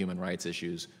performance on human rights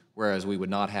issues whereas we would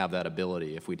not have that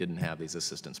ability if we didn't have these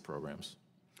assistance programs.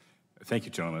 Thank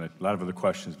you, gentlemen. A lot of other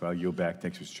questions, but I'll yield back.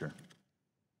 Thanks, Mr. Chair.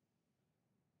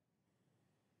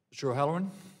 Mr.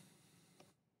 O'Halloran?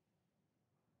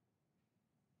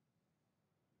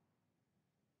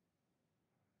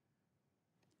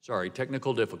 Sorry,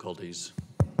 technical difficulties.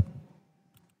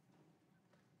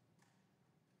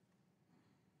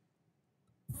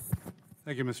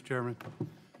 Thank you, Mr. Chairman.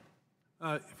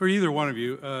 For either one of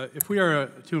you, if we are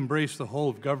to embrace the whole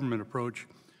of government approach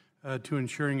to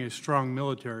ensuring a strong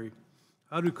military,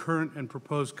 how do current and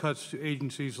proposed cuts to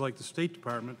agencies like the State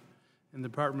Department and the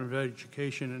Department of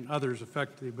Education and others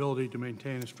affect the ability to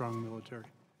maintain a strong military?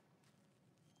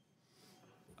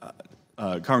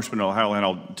 Congressman O'Halloran,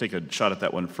 I'll take a shot at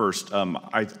that one first.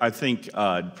 I think,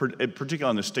 particularly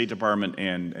on the State Department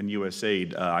and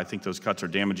USAID, I think those cuts are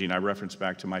damaging. I reference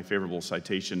back to my favorable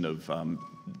citation of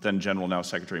then General, now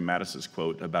Secretary Mattis's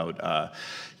quote about,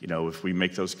 you know, if we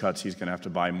make those cuts, he's going to have to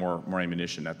buy more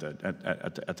ammunition at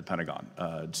the Pentagon.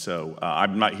 So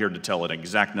I'm not here to tell an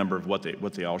exact number of what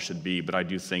they all should be, but I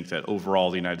do think that overall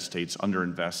the United States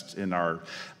underinvests in our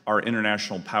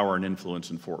international power and influence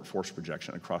and force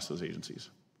projection across those agencies.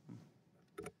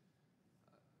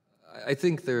 I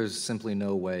think there's simply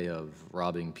no way of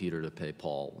robbing Peter to pay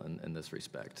Paul in this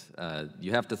respect.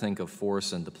 You have to think of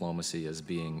force and diplomacy as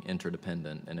being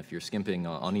interdependent, and if you're skimping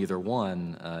on either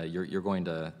one, you're going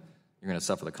to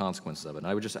suffer the consequences of it. And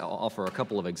I would just offer a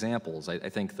couple of examples. I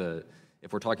think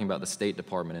if we're talking about the State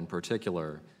Department in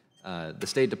particular, the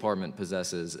State Department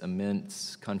possesses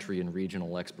immense country and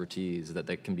regional expertise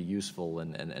that can be useful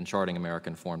in charting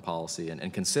American foreign policy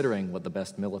and considering what the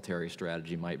best military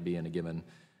strategy might be in a given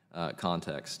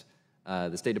context.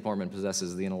 The State Department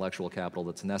possesses the intellectual capital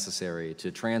that's necessary to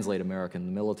translate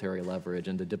American military leverage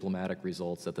into diplomatic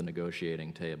results at the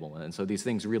negotiating table. And so these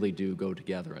things really do go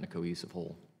together in a cohesive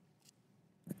whole.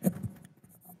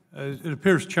 It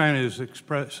appears China is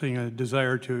expressing a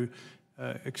desire to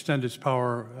extend its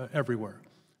power everywhere.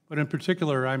 But in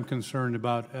particular, I'm concerned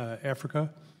about Africa.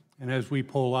 And as we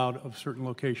pull out of certain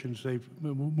locations, they've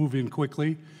moved in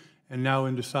quickly, and now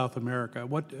into South America.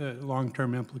 What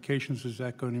long-term implications is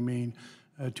that going to mean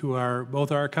to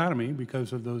both our economy,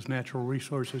 because of those natural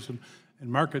resources and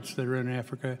markets that are in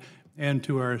Africa, and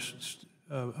to our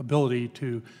ability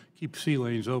to keep sea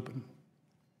lanes open?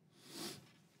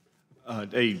 I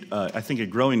think a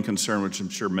growing concern, which I'm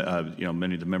sure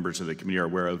many of the members of the committee are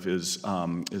aware of, is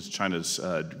China's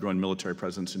growing military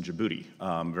presence in Djibouti,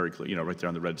 right there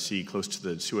on the Red Sea, close to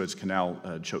the Suez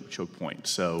Canal choke point.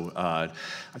 So I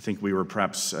think we were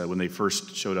perhaps, when they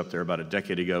first showed up there about a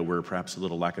decade ago, we were perhaps a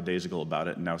little lackadaisical about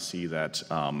it, and now see that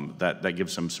that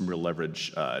gives them some real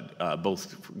leverage,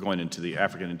 both going into the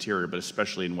African interior, but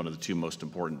especially in one of the two most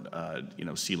important,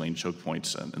 sea lane choke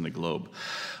points in the globe.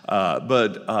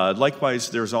 Likewise,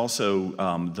 there's also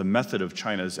the method of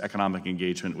China's economic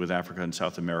engagement with Africa and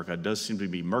South America does seem to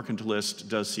be mercantilist,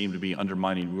 does seem to be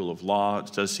undermining rule of law,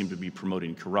 it does seem to be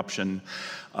promoting corruption,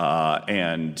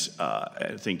 and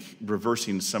I think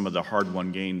reversing some of the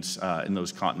hard-won gains in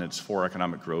those continents for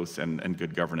economic growth and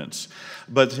good governance.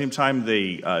 But at the same time,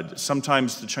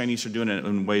 sometimes the Chinese are doing it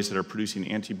in ways that are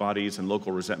producing antibodies and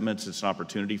local resentments. It's an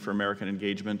opportunity for American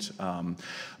engagement.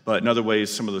 But in other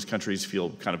ways, some of those countries feel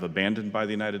kind of abandoned by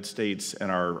the United States and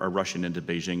are rushing into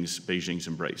Beijing's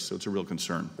embrace. So it's a real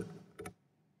concern.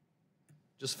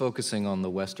 Just focusing on the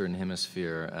Western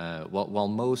Hemisphere, while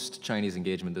most Chinese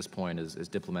engagement at this point is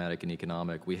diplomatic and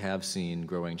economic, we have seen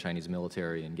growing Chinese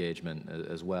military engagement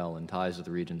as well and ties to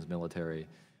the region's military.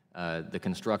 The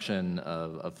construction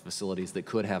of facilities that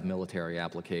could have military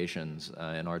applications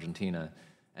in Argentina.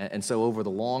 And so over the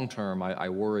long term, I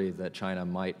worry that China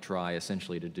might try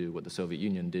essentially to do what the Soviet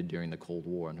Union did during the Cold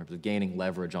War in terms of gaining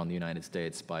leverage on the United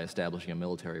States by establishing a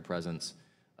military presence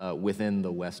within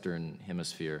the Western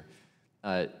Hemisphere.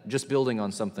 Just building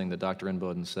on something that Dr.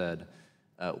 Inboden said,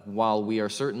 while we are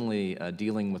certainly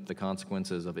dealing with the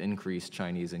consequences of increased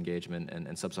Chinese engagement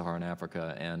in sub-Saharan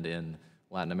Africa and in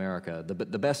Latin America,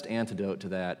 the best antidote to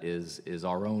that is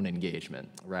our own engagement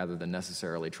rather than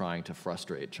necessarily trying to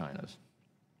frustrate China's.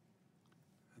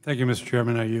 Thank you, Mr.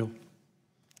 Chairman. I yield.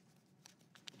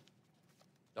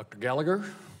 Dr. Gallagher?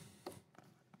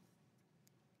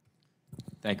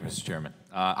 Thank you, Mr. Chairman.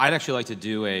 I'd actually like to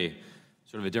do a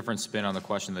sort of a different spin on the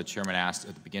question the chairman asked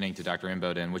at the beginning to Dr.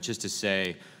 Inboden, which is to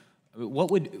say,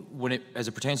 as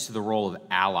it pertains to the role of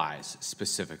allies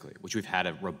specifically, which we've had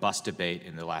a robust debate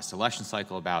in the last election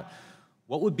cycle about,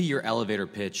 what would be your elevator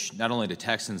pitch, not only to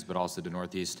Texans, but also to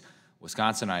Northeast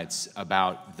Wisconsinites,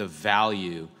 about the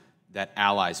value that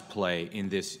allies play in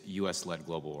this U.S.-led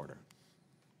global order?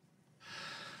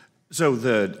 So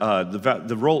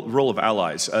the role of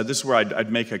allies. This is where I'd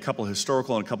make a couple of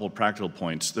historical and a couple of practical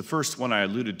points. The first one I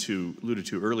alluded to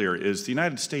earlier is the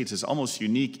United States is almost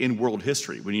unique in world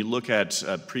history when you look at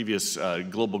previous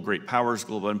global great powers,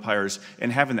 global empires,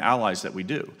 and having the allies that we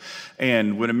do.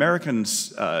 And when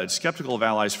Americans skeptical of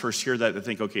allies first hear that, they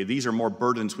think, okay, these are more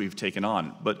burdens we've taken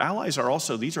on. But allies are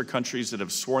also, these are countries that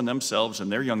have sworn themselves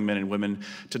and their young men and women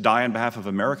to die on behalf of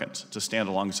Americans, to stand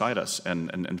alongside us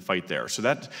and fight there. So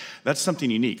that's something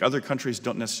unique. Other countries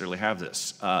don't necessarily have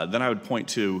this. Then I would point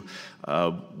to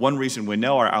one reason we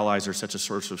know our allies are such a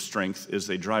source of strength is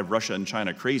they drive Russia and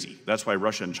China crazy. That's why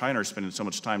Russia and China are spending so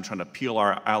much time trying to peel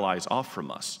our allies off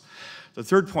from us. The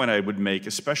third point I would make,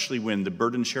 especially when the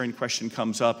burden sharing question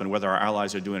comes up and whether our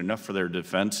allies are doing enough for their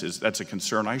defense, is that's a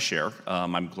concern I share.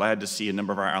 I'm glad to see a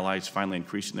number of our allies finally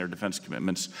increasing their defense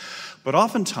commitments. But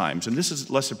oftentimes, and this is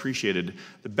less appreciated,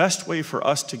 the best way for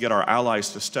us to get our allies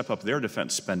to step up their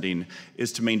defense spending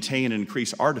is to maintain and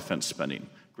increase our defense spending.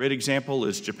 Great example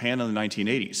is Japan in the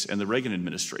 1980s and the Reagan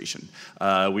administration.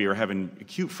 We were having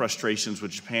acute frustrations with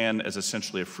Japan as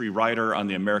essentially a free rider on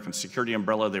the American security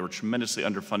umbrella. They were tremendously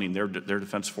underfunding their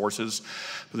defense forces.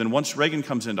 But then once Reagan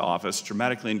comes into office,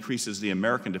 dramatically increases the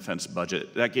American defense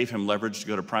budget. That gave him leverage to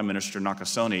go to Prime Minister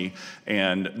Nakasone,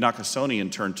 and Nakasone in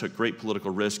turn took great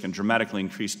political risk and dramatically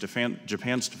increased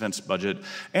Japan's defense budget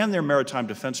and their maritime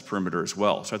defense perimeter as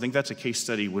well. So I think that's a case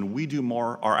study. When we do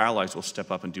more, our allies will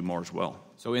step up and do more as well.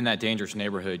 So in that dangerous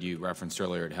neighborhood you referenced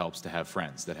earlier, it helps to have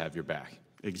friends that have your back.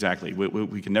 Exactly.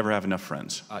 We can never have enough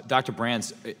friends. Dr.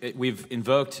 Brands, we've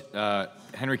invoked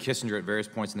Henry Kissinger at various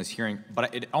points in this hearing,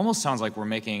 but it almost sounds like we're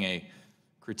making a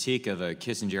critique of a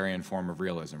Kissingerian form of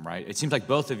realism, right? It seems like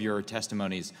both of your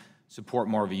testimonies support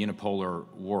more of a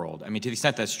unipolar world. I mean, to the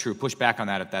extent that's true, push back on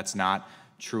that if that's not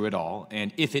true at all.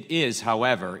 And if it is,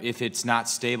 however, if it's not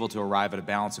stable to arrive at a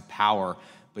balance of power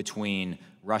between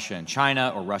Russia and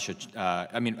China, or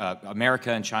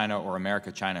America and China, or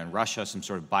America, China, and Russia, some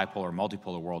sort of bipolar,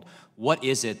 multipolar world, what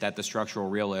is it that the structural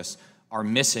realists are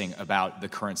missing about the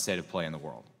current state of play in the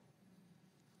world?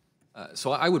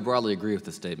 So I would broadly agree with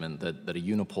the statement that a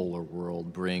unipolar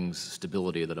world brings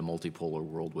stability that a multipolar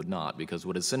world would not, because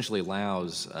what it essentially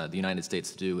allows the United States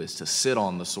to do is to sit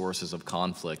on the sources of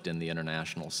conflict in the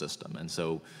international system. And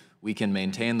so we can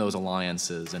maintain those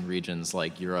alliances in regions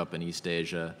like Europe and East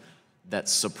Asia that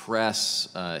suppress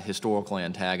historical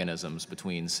antagonisms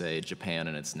between, say, Japan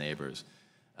and its neighbors.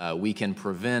 We can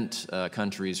prevent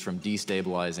countries from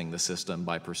destabilizing the system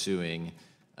by pursuing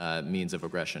means of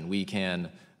aggression. We can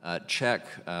check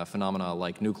phenomena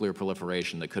like nuclear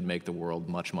proliferation that could make the world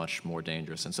much, much more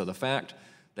dangerous. And so the fact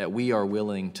that we are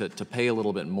willing to pay a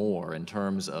little bit more in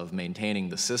terms of maintaining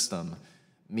the system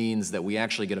means that we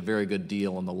actually get a very good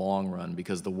deal in the long run,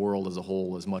 because the world as a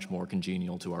whole is much more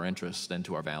congenial to our interests and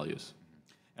to our values.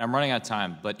 And I'm running out of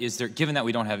time, but is there, given that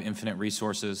we don't have infinite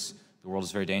resources, the world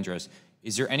is very dangerous,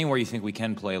 is there anywhere you think we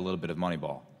can play a little bit of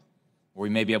Moneyball, where we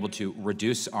may be able to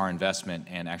reduce our investment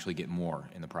and actually get more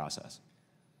in the process?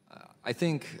 I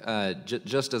think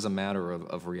just as a matter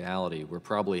of reality, we're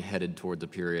probably headed towards a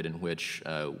period in which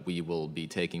we will be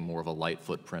taking more of a light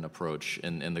footprint approach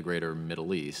in the greater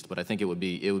Middle East. But I think it would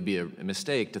be a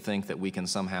mistake to think that we can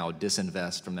somehow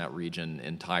disinvest from that region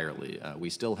entirely. We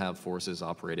still have forces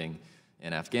operating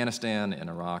in Afghanistan, in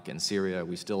Iraq, and Syria.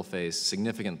 We still face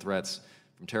significant threats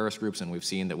from terrorist groups, and we've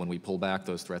seen that when we pull back,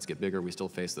 those threats get bigger. We still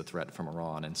face the threat from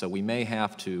Iran. And so we may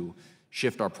have to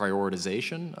shift our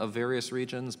prioritization of various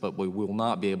regions, but we will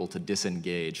not be able to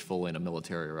disengage fully in a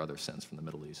military or other sense from the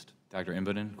Middle East. Dr.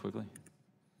 Imboden, quickly.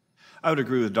 I would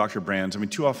agree with Dr. Brands. I mean,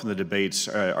 too often the debates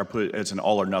are put as an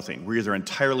all or nothing. We're either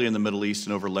entirely in the Middle East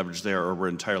and over-leveraged there, or we're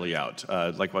entirely out,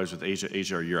 likewise with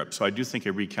Asia or Europe. So I do think a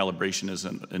recalibration is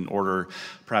in order,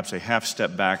 perhaps a half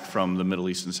step back from the Middle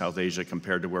East and South Asia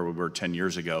compared to where we were 10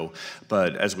 years ago.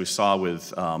 But as we saw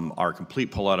with our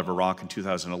complete pullout of Iraq in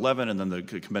 2011 and then the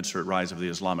commensurate rise of the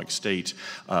Islamic State,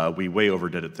 we way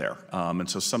overdid it there. And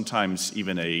so sometimes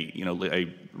even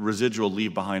a residual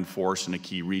leave-behind force in a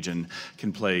key region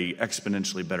can play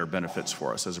exponentially better benefits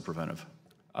for us as a preventive.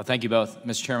 Thank you both.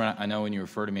 Mr. Chairman, I know when you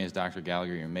refer to me as Dr.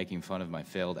 Gallagher, you're making fun of my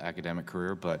failed academic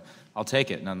career, but I'll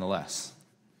take it nonetheless.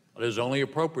 It is only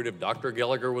appropriate if Dr.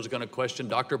 Gallagher was going to question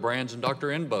Dr. Brands and Dr.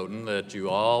 Imboden that you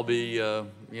all be,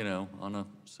 on a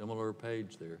similar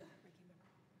page there.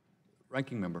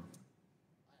 Ranking member.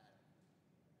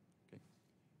 Okay.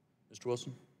 Mr.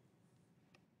 Wilson.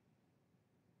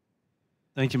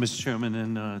 Thank you, Mr. Chairman,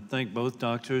 and thank both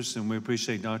doctors, and we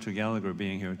appreciate Dr. Gallagher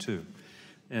being here too.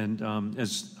 And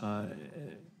for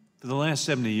the last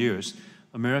 70 years,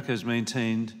 America has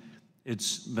maintained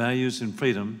its values and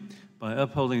freedom by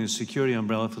upholding a security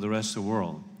umbrella for the rest of the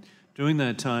world. During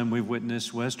that time, we've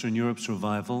witnessed Western Europe's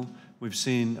revival. We've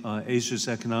seen Asia's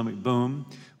economic boom.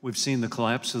 We've seen the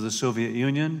collapse of the Soviet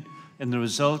Union. And the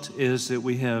result is that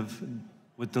we have,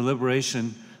 with the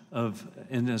liberation of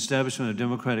and the establishment of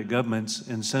democratic governments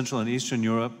in Central and Eastern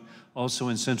Europe, also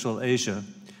in Central Asia,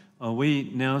 we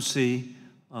now see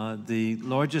the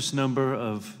largest number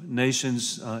of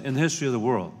nations in the history of the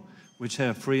world which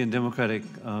have free and democratic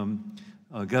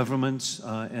governments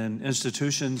and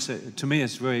institutions. To me,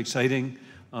 it's very exciting,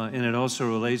 and it also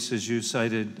relates, as you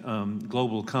cited,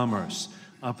 global commerce,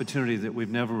 opportunity that we've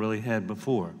never really had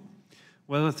before.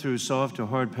 Whether through soft or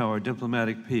hard power,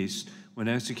 diplomatic peace, when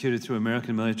executed through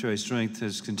American military strength,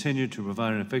 has continued to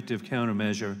provide an effective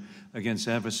countermeasure against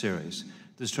adversaries.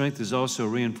 The strength is also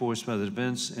reinforced by the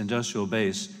defense industrial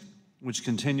base, which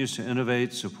continues to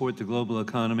innovate, support the global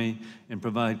economy, and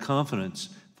provide confidence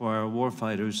for our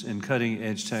warfighters in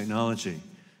cutting-edge technology.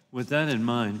 With that in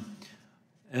mind,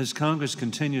 as Congress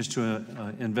continues to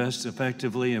invest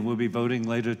effectively, and we'll be voting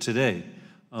later today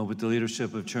with the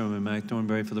leadership of Chairman Mac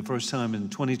Thornberry for the first time in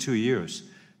 22 years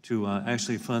to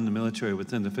actually fund the military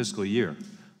within the fiscal year.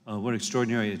 What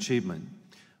extraordinary achievement.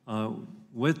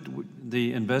 With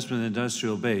the investment in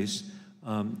industrial base,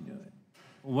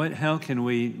 how can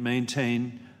we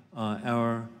maintain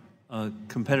our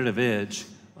competitive edge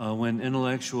when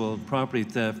intellectual property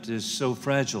theft is so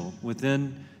fragile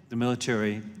within the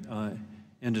military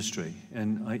industry?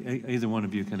 And either one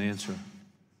of you can answer.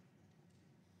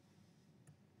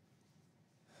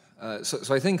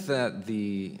 So I think that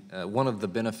one of the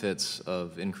benefits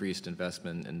of increased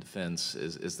investment in defense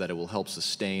is that it will help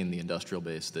sustain the industrial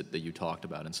base that you talked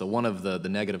about. And so one of the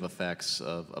negative effects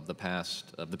of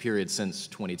the period since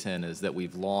 2010 is that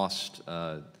we've lost,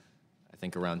 I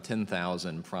think, around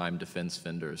 10,000 prime defense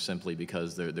vendors simply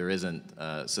because there isn't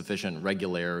sufficient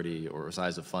regularity or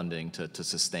size of funding to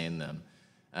sustain them.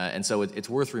 And so it's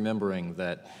worth remembering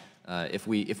that if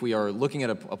we are looking at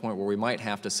a point where we might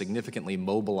have to significantly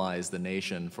mobilize the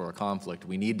nation for a conflict,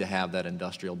 we need to have that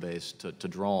industrial base to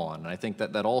draw on. And I think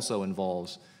that also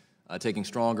involves taking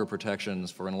stronger protections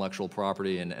for intellectual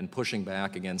property and pushing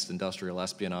back against industrial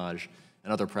espionage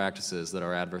and other practices that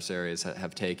our adversaries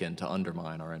have taken to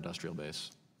undermine our industrial base.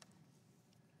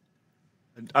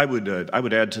 I would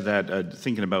add to that,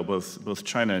 thinking about both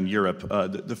China and Europe.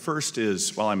 The first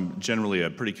is, while I'm generally a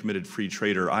pretty committed free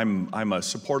trader, I'm a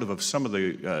supportive of some of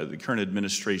the current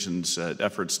administration's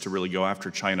efforts to really go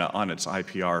after China on its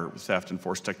IPR, theft and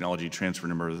forced technology transfer,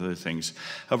 and a number of other things.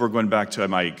 However, going back to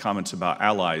my comments about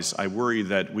allies, I worry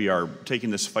that we are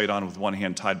taking this fight on with one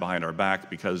hand tied behind our back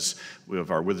because we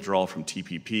have our withdrawal from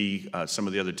TPP, some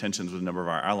of the other tensions with a number of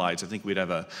our allies. I think we'd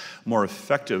have a more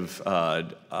effective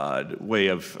way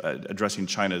of addressing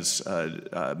China's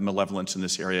malevolence in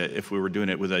this area if we were doing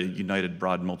it with a united,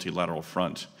 broad, multilateral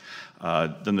front.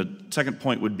 Then the second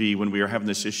point would be when we are having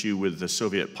this issue with the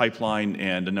Soviet pipeline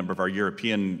and a number of our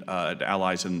European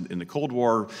allies in the Cold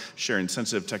War sharing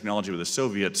sensitive technology with the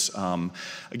Soviets.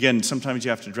 Again, sometimes you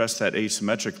have to address that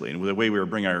asymmetrically. And the way we were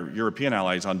bringing our European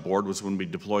allies on board was when we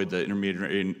deployed the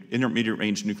intermediate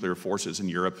range nuclear forces in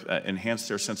Europe, enhanced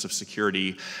their sense of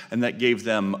security, and that gave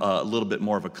them a little bit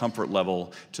more of a comfort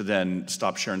level to then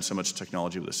stop sharing so much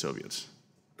technology with the Soviets.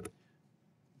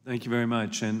 Thank you very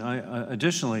much. And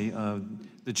additionally,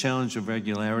 the challenge of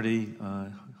regularity,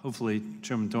 hopefully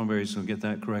Chairman Thornberry will get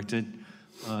that corrected.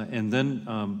 And then,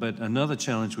 but another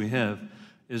challenge we have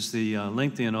is the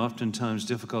lengthy and oftentimes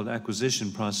difficult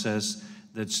acquisition process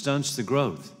that stunts the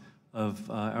growth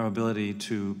of our ability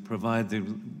to provide the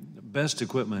best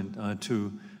equipment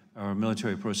to our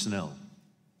military personnel.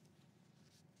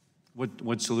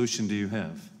 What solution do you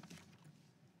have?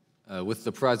 With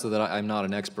the proviso that I'm not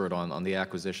an expert on the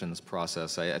acquisitions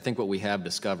process, I think what we have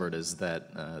discovered is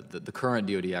that the current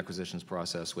DoD acquisitions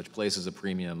process, which places a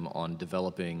premium on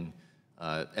developing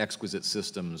exquisite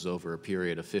systems over a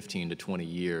period of 15 to 20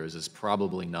 years, is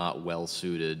probably not well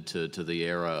suited to the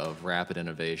era of rapid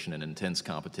innovation and intense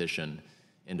competition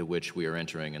into which we are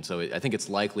entering. And so I think it's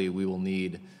likely we will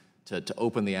need to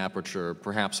open the aperture,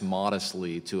 perhaps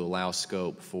modestly, to allow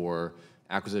scope for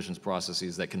acquisitions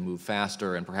processes that can move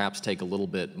faster and perhaps take a little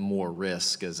bit more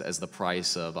risk as the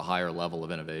price of a higher level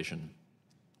of innovation.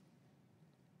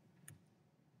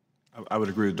 I would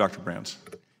agree with Dr. Brands.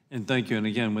 And thank you. And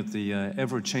again, with the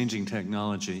ever-changing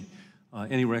technology,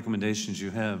 any recommendations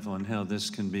you have on how this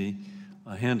can be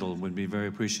handled would be very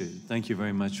appreciated. Thank you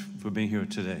very much for being here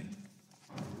today.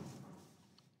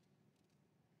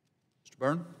 Mr.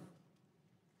 Byrne?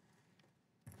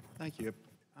 Thank you.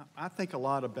 I think a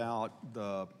lot about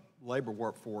the labor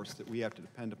workforce that we have to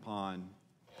depend upon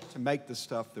to make the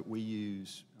stuff that we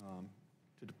use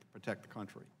to protect the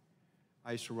country.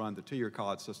 I used to run the two-year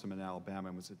college system in Alabama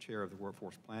and was the chair of the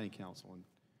Workforce Planning Council. And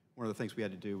one of the things we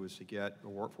had to do was to get the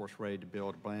workforce ready to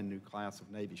build a brand new class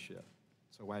of Navy ship.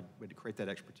 So we had to create that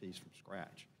expertise from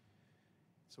scratch.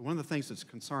 So one of the things that's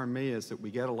concerned me is that we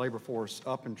get a labor force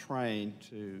up and trained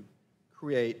to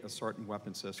create a certain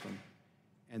weapon system.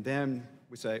 And then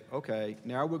we say, okay,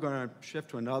 now we're going to shift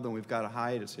to another, and we've got a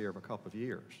hiatus here of a couple of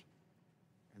years.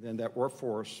 And then that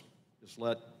workforce is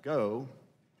let go,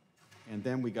 and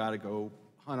then we got to go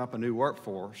hunt up a new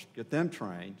workforce, get them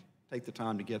trained, take the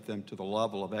time to get them to the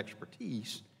level of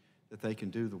expertise that they can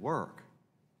do the work.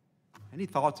 Any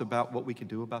thoughts about what we can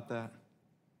do about that?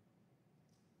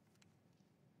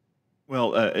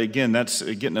 Well, again, that's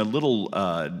getting a little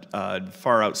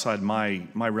far outside my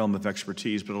realm of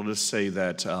expertise, but I'll just say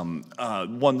that,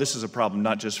 one, this is a problem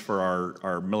not just for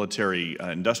our military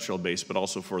industrial base, but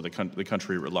also for the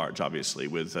country at large, obviously,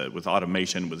 with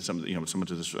automation, with so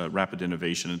much of this rapid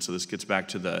innovation. And so this gets back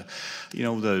to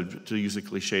to use the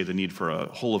cliche, the need for a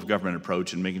whole of government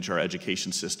approach and making sure our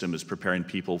education system is preparing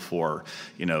people for,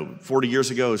 40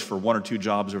 years ago is for 1 or 2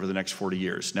 jobs over the next 40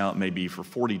 years. Now it may be for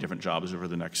 40 different jobs over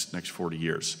the next 40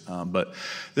 years. But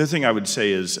the other thing I would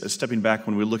say is, stepping back,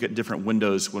 when we look at different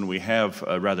windows, when we have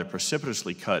rather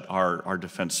precipitously cut our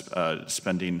defense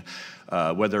spending,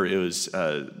 whether it was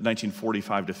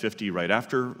 1945 to 50 right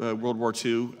after World War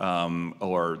II,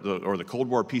 or the Cold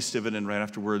War peace dividend right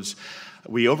afterwards,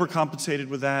 we overcompensated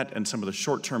with that, and some of the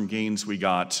short-term gains we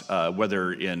got,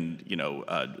 whether in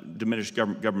diminished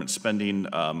government spending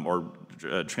or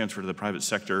transfer to the private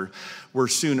sector, were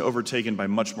soon overtaken by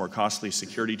much more costly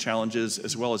security challenges,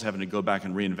 as well as having to go back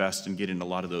and reinvest in getting a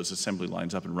lot of those assembly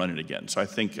lines up and running again. So I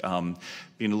think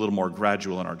being a little more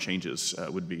gradual in our changes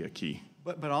would be a key.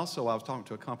 But also, I was talking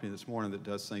to a company this morning that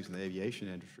does things in the aviation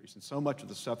industries, and so much of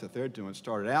the stuff that they're doing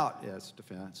started out as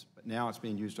defense, but now it's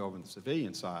being used over on the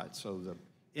civilian side. So the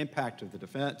impact of the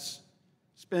defense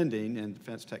spending and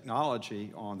defense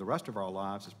technology on the rest of our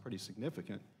lives is pretty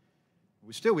significant.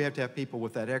 We have to have people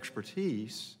with that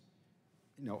expertise,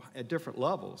 at different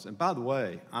levels. And by the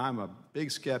way, I'm a big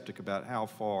skeptic about how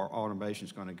far automation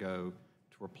is going to go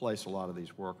to replace a lot of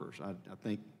these workers. I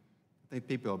think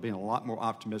people are being a lot more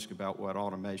optimistic about what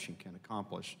automation can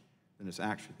accomplish than is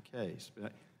actually the case.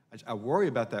 But I worry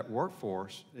about that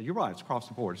workforce. You're right, it's across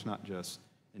the board. It's not just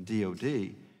in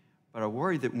DOD. But I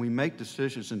worry that when we make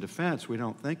decisions in defense, we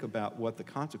don't think about what the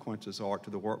consequences are to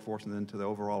the workforce and then to the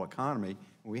overall economy.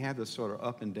 We have this sort of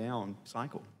up and down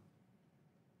cycle.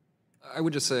 I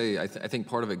would just say I think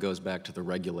part of it goes back to the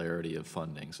regularity of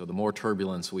funding. So the more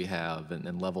turbulence we have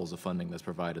and levels of funding that's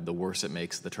provided, the worse it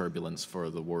makes the turbulence for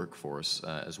the workforce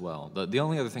as well. The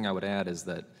only other thing I would add is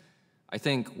that I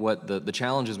think what the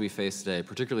challenges we face today,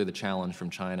 particularly the challenge from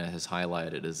China, has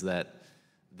highlighted is that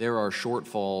there are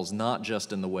shortfalls not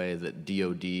just in the way that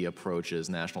DOD approaches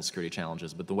national security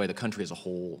challenges, but the way the country as a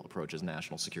whole approaches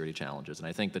national security challenges. And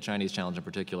I think the Chinese challenge in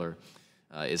particular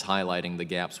is highlighting the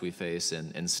gaps we face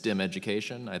in STEM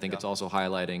education. I think it's also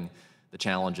highlighting the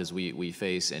challenges we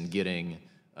face in getting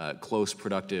close,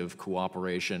 productive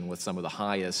cooperation with some of the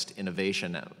highest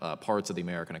innovation parts of the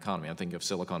American economy. I'm thinking of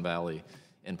Silicon Valley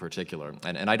in particular.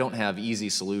 And I don't have easy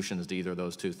solutions to either of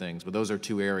those two things, but those are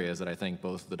two areas that I think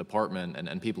both the department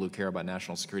and people who care about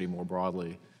national security more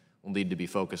broadly will need to be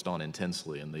focused on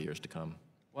intensely in the years to come.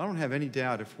 Well, I don't have any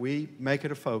doubt if we make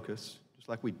it a focus, just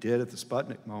like we did at the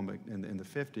Sputnik moment in the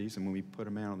 50s and when we put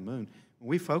a man on the moon, when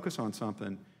we focus on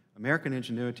something, American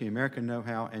ingenuity, American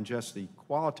know-how, and just the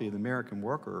quality of the American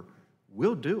worker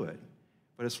will do it.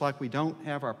 But it's like we don't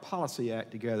have our policy act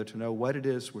together to know what it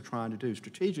is we're trying to do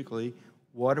strategically.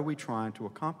 What are we trying to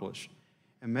accomplish?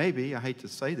 And maybe, I hate to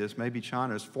say this, maybe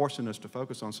China is forcing us to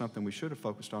focus on something we should have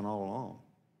focused on all along.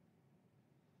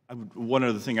 One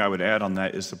other thing I would add on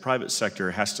that is the private sector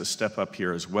has to step up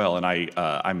here as well. And I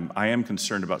am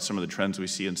concerned about some of the trends we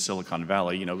see in Silicon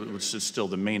Valley, which is still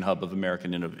the main hub of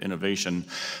American innovation,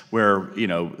 where,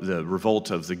 the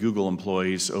revolt of the Google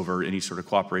employees over any sort of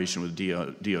cooperation with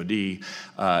DOD,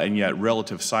 and yet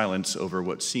relative silence over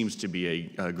what seems to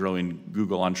be a growing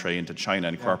Google entree into China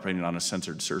and cooperating on a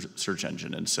censored search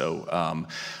engine. And so,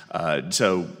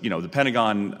 the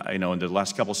Pentagon, in the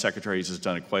last couple of secretaries has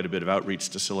done quite a bit of outreach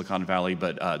to Silicon Valley,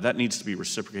 but that needs to be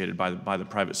reciprocated by the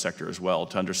private sector as well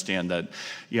to understand that,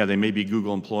 they may be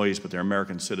Google employees, but they're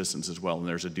American citizens as well, and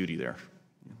there's a duty there.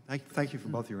 Thank you for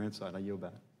both your insight. I yield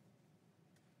back.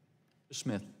 Mr.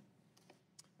 Smith.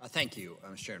 Thank you,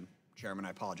 Mr. Chairman. I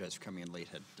apologize for coming in late,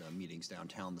 had meetings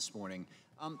downtown this morning.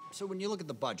 So when you look at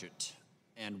the budget,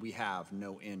 and we have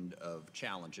no end of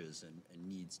challenges and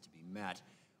needs to be met,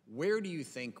 Where do you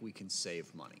think we can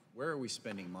save money? Where are we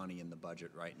spending money in the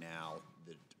budget right now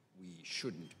that we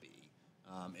shouldn't be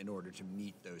in order to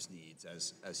meet those needs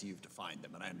as you've defined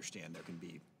them? And I understand there can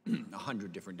be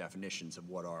 100 different definitions of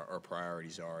what our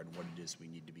priorities are and what it is we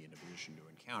need to be in a position to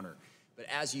encounter. But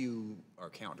as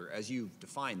you've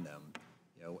defined them,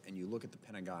 and you look at the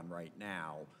Pentagon right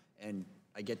now, and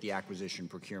I get the acquisition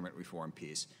procurement reform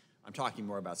piece, I'm talking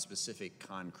more about specific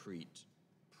concrete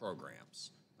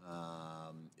programs.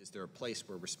 Is there a place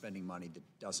where we're spending money that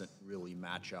doesn't really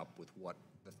match up with what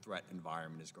the threat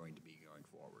environment is going to be going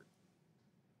forward?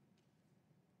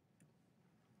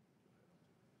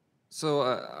 So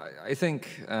I think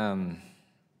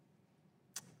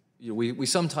we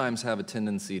sometimes have a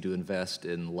tendency to invest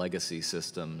in legacy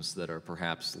systems that are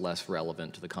perhaps less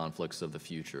relevant to the conflicts of the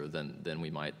future than we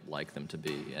might like them to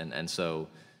be. And so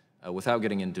without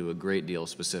getting into a great deal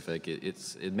specific,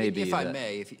 it may be if that... I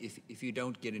may, if you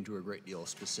don't get into a great deal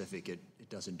specific, it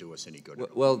doesn't do us any good.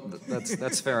 Well,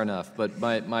 that's fair enough. But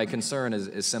my concern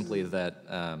is simply that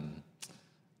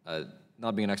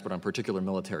not being an expert on particular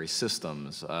military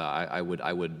systems, I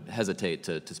would hesitate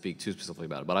to speak too specifically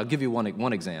about it. But I'll give you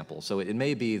one example. So it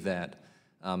may be that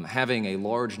having a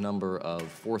large number of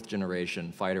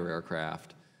fourth-generation fighter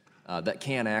aircraft that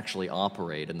can actually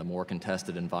operate in the more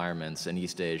contested environments in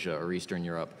East Asia or Eastern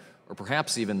Europe, or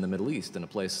perhaps even the Middle East in a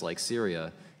place like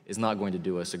Syria, is not going to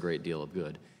do us a great deal of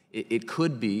good. It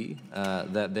could be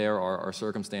that there are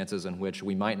circumstances in which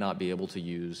we might not be able to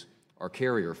use our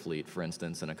carrier fleet, for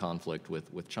instance, in a conflict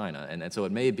with China. And so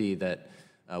it may be that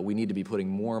we need to be putting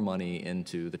more money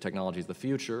into the technologies of the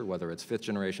future, whether it's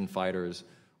fifth-generation fighters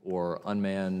or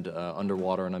unmanned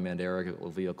underwater and unmanned aerial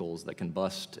vehicles that can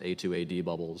bust A2AD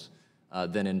bubbles,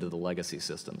 than into the legacy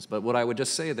systems. But what I would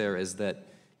just say there is that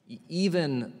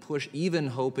even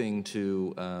hoping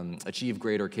to achieve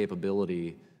greater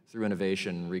capability through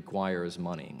innovation requires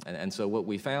money. And so what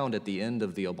we found at the end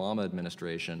of the Obama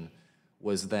administration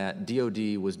was that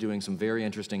DoD was doing some very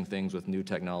interesting things with new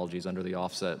technologies under the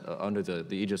offset, under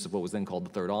the aegis of what was then called the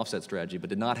third offset strategy, but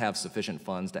did not have sufficient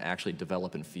funds to actually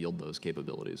develop and field those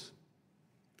capabilities.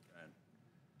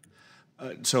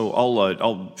 So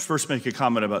I'll first make a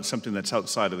comment about something that's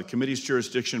outside of the committee's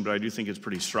jurisdiction, but I do think it's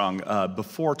pretty strong.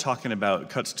 Before talking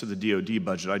about cuts to the DoD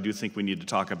budget, I do think we need to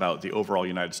talk about the overall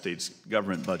United States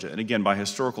government budget. And again, by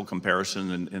historical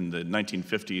comparison, in the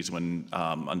 1950s, when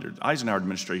under Eisenhower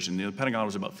administration, the Pentagon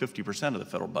was about 50% of the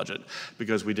federal budget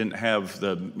because we didn't have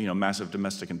the massive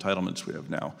domestic entitlements we have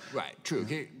now. Right, true.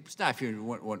 Okay, stop here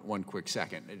one quick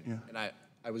second. And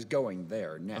I was going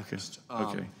there next.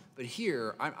 Okay. But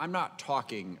here, I'm not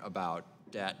talking about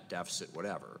debt, deficit,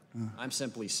 whatever. I'm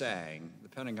simply saying the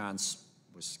Pentagon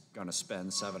was going to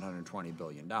spend $720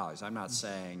 billion. I'm not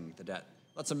saying the debt.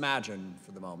 Let's imagine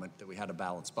for the moment that we had a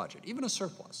balanced budget, even a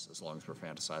surplus, as long as we're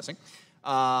fantasizing.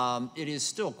 It is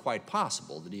still quite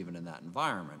possible that even in that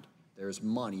environment, there's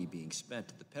money being spent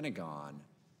at the Pentagon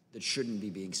that shouldn't be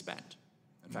being spent.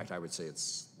 In fact, I would say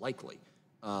it's likely.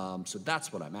 So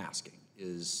that's what I'm asking,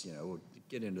 is, we'll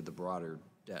get into the broader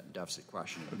debt and deficit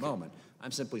question in a moment.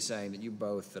 I'm simply saying that you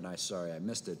both, and sorry I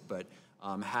missed it, but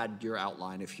had your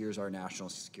outline of here's our national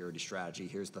security strategy,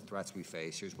 here's the threats we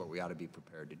face, here's what we ought to be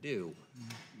prepared to do.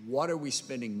 What are we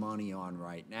spending money on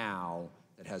right now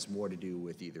that has more to do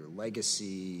with either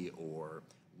legacy or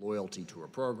loyalty to a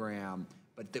program,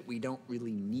 but that we don't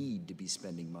really need to be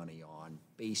spending money on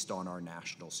based on our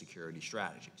national security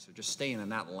strategy? So just staying in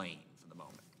that lane for the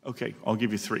moment. Okay, I'll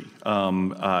give you three.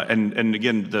 And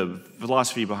again, the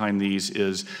philosophy behind these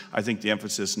is I think the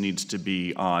emphasis needs to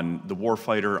be on the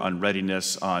warfighter, on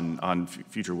readiness, on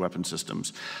future weapon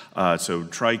systems. So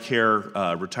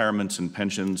TRICARE, retirements and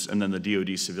pensions, and then the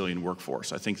DoD civilian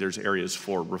workforce. I think there's areas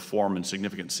for reform and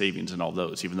significant savings in all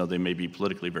those, even though they may be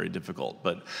politically very difficult.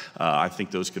 But I think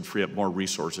those could free up more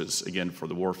resources, again, for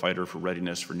the warfighter, for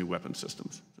readiness, for new weapon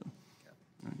systems. So.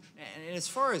 And as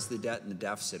far as the debt and the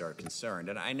deficit are concerned,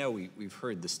 and I know we've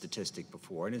heard the statistic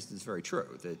before, and it's very true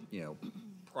that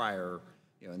prior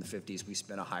in the 50s we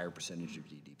spent a higher percentage of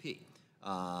GDP,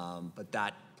 but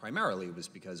that primarily was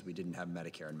because we didn't have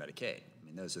Medicare and Medicaid. I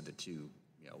mean, those are the two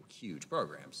huge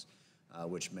programs,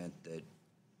 which meant that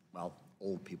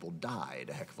old people died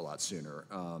a heck of a lot sooner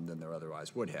than they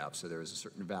otherwise would have. So there is a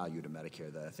certain value to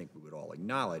Medicare that I think we would all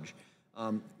acknowledge.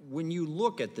 When you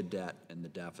look at the debt and the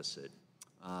deficit.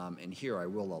 And here I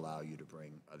will allow you to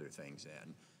bring other things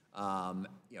in.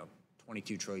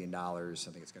 $22 trillion, I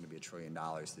think it's going to be $1 trillion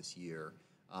this year.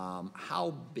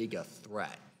 How big a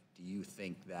threat do you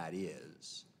think that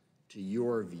is to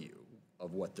your view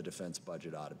of what the defense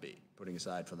budget ought to be? Putting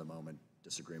aside for the moment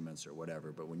disagreements or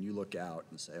whatever, but when you look out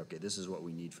and say, okay, this is what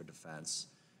we need for defense,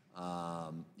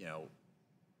 You know,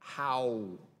 how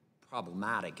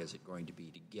problematic is it going to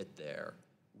be to get there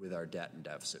with our debt and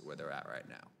deficit where they're at right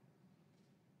now?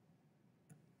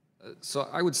 So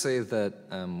I would say that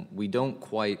we don't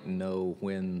quite know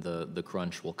when the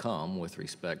crunch will come with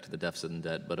respect to the deficit and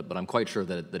debt, but I'm quite sure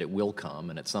that it will come,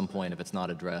 and at some point, if it's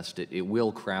not addressed, it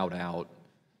will crowd out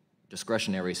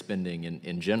discretionary spending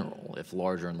in general if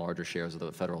larger and larger shares of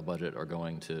the federal budget are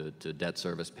going to debt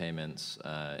service payments,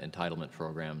 entitlement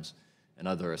programs, and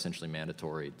other essentially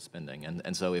mandatory spending.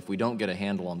 And so if we don't get a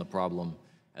handle on the problem,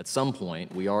 at some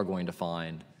point, we are going to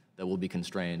find that we'll be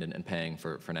constrained in paying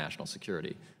for national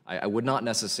security. I would not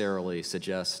necessarily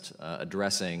suggest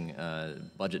addressing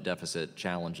budget deficit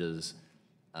challenges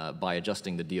by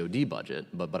adjusting the DoD budget,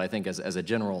 but I think as a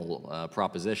general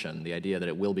proposition, the idea that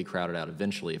it will be crowded out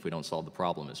eventually if we don't solve the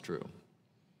problem is true.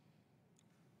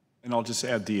 And I'll just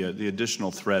add the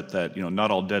additional threat that, you know, not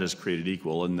all debt is created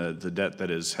equal, and the debt that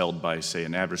is held by, say,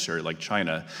 an adversary like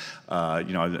China,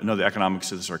 you know, I know the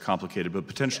economics of this are complicated, but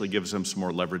potentially gives them some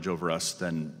more leverage over us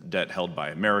than debt held by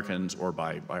Americans or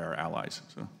by our allies.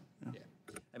 So, yeah.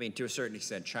 I mean, to a certain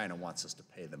extent, China wants us to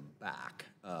pay them back,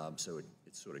 so it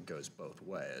sort of goes both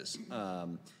ways.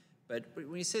 But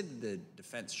when you say that the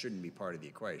defense shouldn't be part of the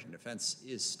equation, defense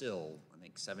is still, I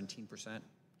think, 17%,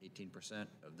 18%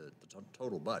 of the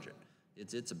total budget.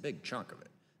 It's a big chunk of it.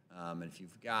 And if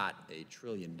you've got a $1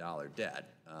 trillion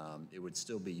debt, it would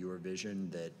still be your vision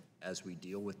that as we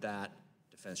deal with that,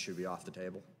 defense should be off the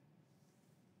table?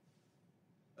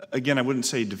 Again, I wouldn't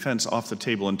say defense off the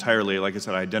table entirely. Like I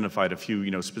said, I identified a few, you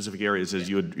know, specific areas as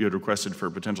you had requested for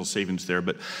potential savings there.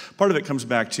 But part of it comes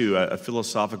back to a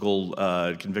philosophical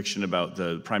conviction about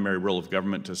the primary role of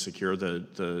government to secure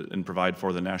and provide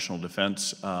for the national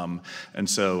defense. And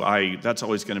so that's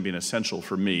always going to be an essential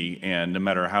for me. And no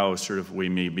matter how assertive we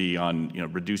may be on, you know,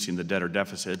 reducing the debt or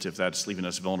deficit, if that's leaving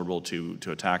us vulnerable to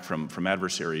attack from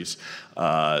adversaries,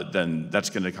 then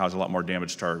that's going to cause a lot more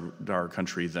damage to our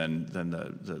country than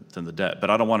the debt. But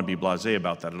I don't want to be blasé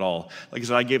about that at all. Like I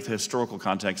said, I gave the historical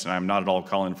context, and I'm not at all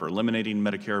calling for eliminating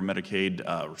Medicare, Medicaid,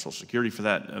 or Social Security for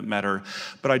that matter.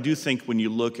 But I do think when you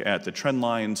look at the trend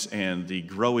lines and the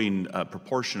growing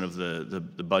proportion of the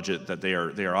budget that they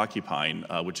are occupying,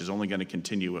 which is only going to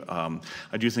continue,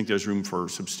 I do think there's room for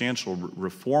substantial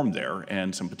reform there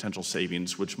and some potential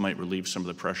savings, which might relieve some of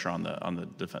the pressure on the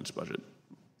defense budget.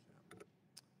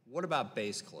 What about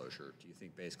base closure? Do you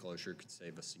think base closure could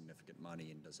save us significant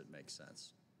money, and does it make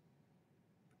sense?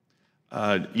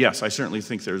 Yes, I certainly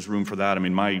think there's room for that. I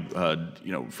mean, my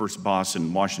first boss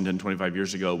in Washington 25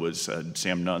 years ago was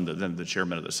Sam Nunn, then the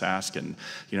chairman of the HASC, and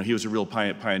he was a real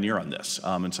pioneer on this.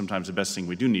 And sometimes the best thing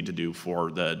we do need to do for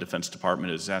the Defense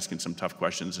Department is asking some tough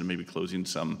questions and maybe closing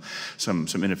some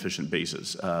inefficient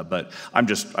bases. But I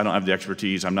don't have the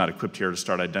expertise. I'm not equipped here to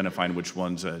start identifying which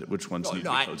ones need to be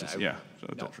closed. Yeah, so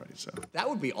that's right. So that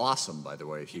would be awesome, by the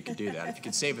way, if you could do that. If you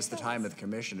could save us the time of the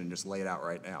commission and just lay it out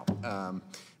right now.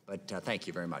 But thank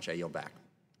you very much. I yield back.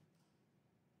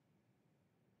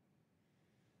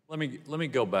 Let me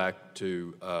go back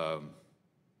to,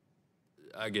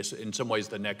 I guess, in some ways,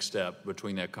 the next step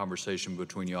between that conversation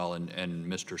between y'all and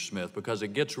Mr. Smith, because it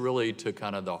gets really to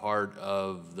kind of the heart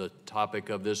of the topic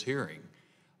of this hearing.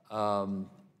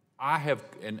 I have,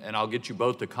 and I'll get you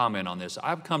both to comment on this,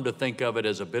 I've come to think of it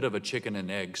as a bit of a chicken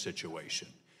and egg situation.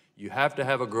 You have to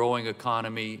have a growing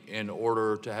economy in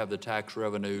order to have the tax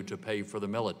revenue to pay for the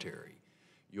military.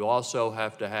 You also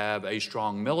have to have a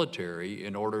strong military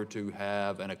in order to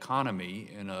have an economy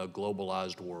in a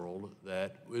globalized world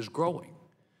that is growing.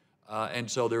 And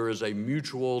so there is a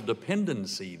mutual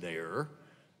dependency there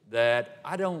that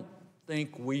I don't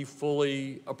think we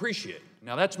fully appreciate.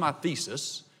 Now, that's my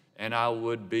thesis. And I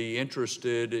would be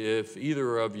interested if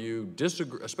either of you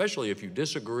disagree, especially if you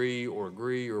disagree or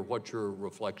agree, or what your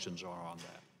reflections are on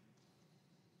that.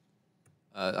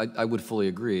 I would fully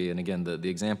agree. And again, the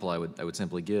example I would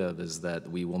simply give is that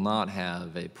we will not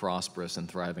have a prosperous and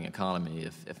thriving economy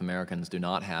if Americans do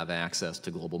not have access to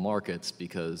global markets,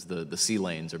 because the sea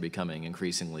lanes are becoming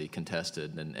increasingly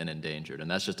contested and endangered.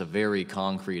 And that's just a very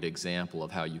concrete example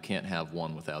of how you can't have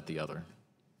one without the other.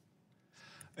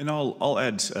 And I'll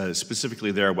add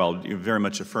specifically there, while very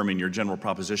much affirming your general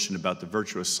proposition about the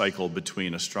virtuous cycle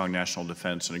between a strong national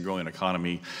defense and a growing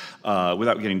economy,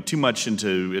 without getting too much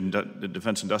into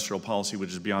defense industrial policy, which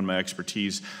is beyond my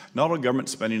expertise, not all government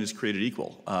spending is created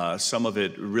equal. Some of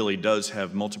it really does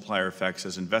have multiplier effects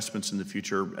as investments in the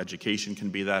future. Education can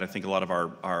be that. I think a lot of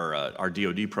our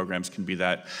DoD programs can be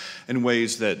that in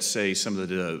ways that, say, some of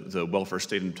the welfare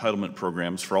state entitlement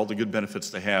programs, for all the good benefits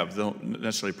they have, don't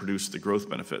necessarily produce the growth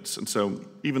benefits. And so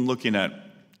even looking at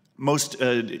Most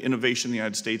innovation in the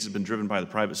United States has been driven by the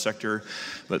private sector,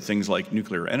 but things like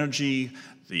nuclear energy,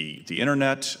 the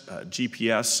internet,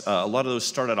 GPS, a lot of those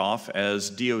started off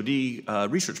as DoD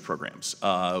research programs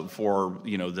for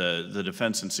the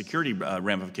defense and security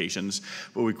ramifications,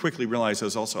 but we quickly realized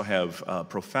those also have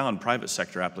profound private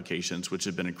sector applications, which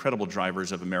have been incredible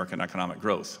drivers of American economic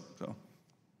growth. So.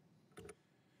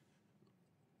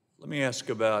 Let me ask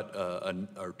about,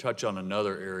 or touch on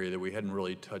another area that we hadn't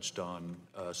really touched on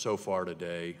so far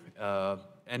today,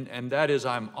 and that is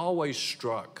I'm always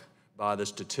struck by the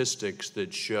statistics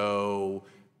that show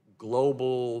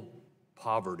global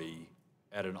poverty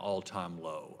at an all-time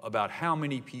low, about how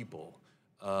many people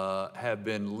have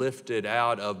been lifted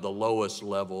out of the lowest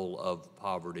level of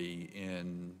poverty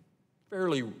in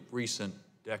fairly recent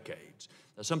decades.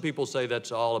 Now, some people say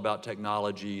that's all about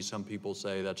technology, some people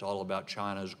say that's all about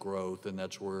China's growth, and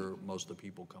that's where most of the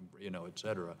people come, et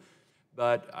cetera.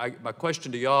 But my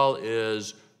question to y'all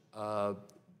is,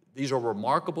 these are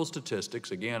remarkable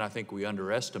statistics. Again, I think we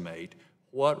underestimate.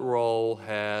 What role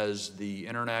has the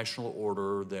international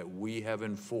order that we have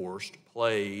enforced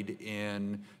played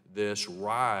in this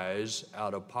rise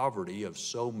out of poverty of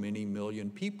so many million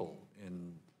people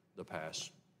in the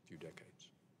past few decades?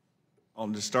 I'll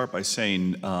just start by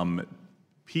saying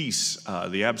peace,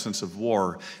 the absence of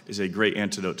war, is a great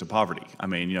antidote to poverty. I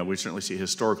mean, we certainly see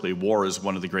historically war is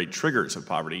one of the great triggers of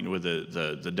poverty, with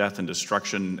the death and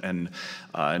destruction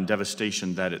and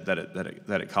devastation that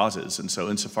it causes. And so,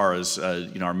 insofar as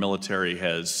our military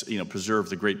has preserved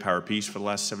the great power of peace for the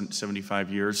last 75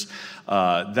 years,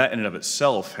 that in and of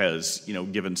itself has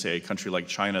given, say, a country like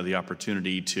China the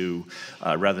opportunity to,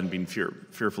 rather than being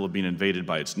fearful of being invaded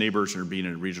by its neighbors or being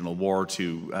in a regional war,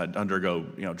 to undergo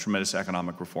tremendous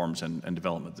economic reforms and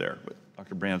development there. But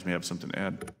Dr. Brands may have something to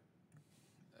add.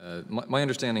 My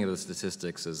understanding of the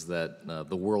statistics is that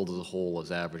the world as a whole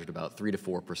has averaged about 3 to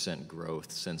 4%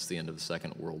 growth since the end of the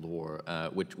Second World War,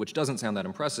 which doesn't sound that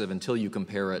impressive until you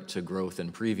compare it to growth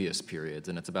in previous periods,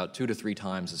 and it's about 2 to 3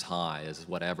 times as high as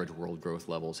what average world growth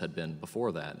levels had been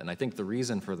before that. And I think the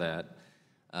reason for that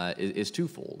is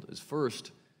twofold.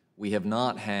 First, we have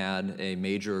not had a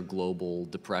major global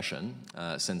depression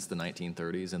since the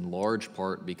 1930s, in large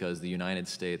part because the United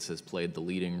States has played the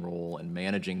leading role in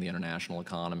managing the international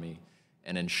economy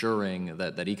and ensuring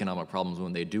that economic problems,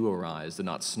 when they do arise, do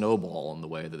not snowball in the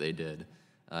way that they did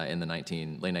in the late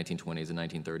 1920s and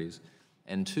 1930s.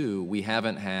 And two, we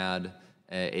haven't had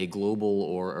a global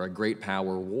or a great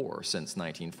power war since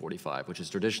 1945, which has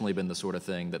traditionally been the sort of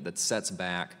thing that sets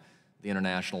back the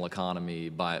international economy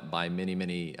by many,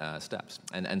 many steps.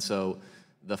 And so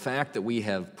the fact that we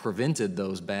have prevented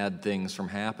those bad things from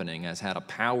happening has had a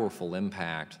powerful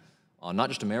impact on not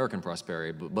just American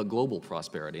prosperity, but global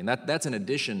prosperity. And that's in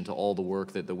addition to all the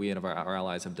work that we and our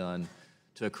allies have done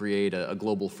to create a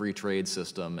global free trade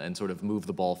system and sort of move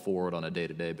the ball forward on a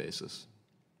day-to-day basis.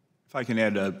 If I can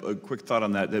add a quick thought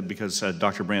on that, because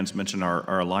Dr. Brands mentioned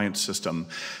our alliance system.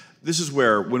 This is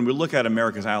where, when we look at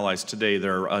America's allies today,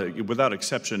 they're, without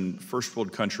exception, first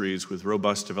world countries with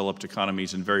robust, developed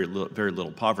economies and very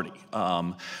little poverty.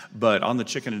 But on the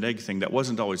chicken and egg thing, that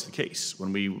wasn't always the case.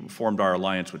 When we formed our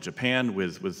alliance with Japan,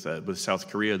 with South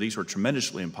Korea, these were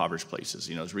tremendously impoverished places.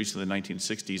 As recently in the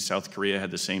 1960s, South Korea had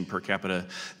the same per capita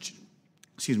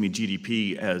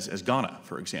GDP as Ghana,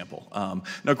 for example.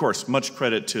 Now, of course, much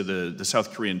credit to the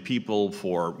South Korean people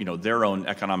for their own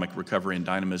economic recovery and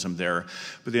dynamism there.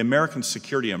 But the American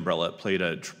security umbrella played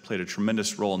a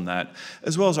tremendous role in that,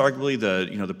 as well as arguably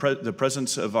the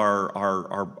presence of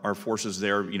our forces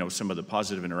there. Some of the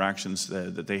positive interactions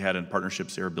that they had and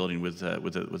partnerships they were building with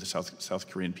the South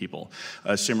Korean people.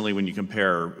 Similarly, when you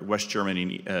compare West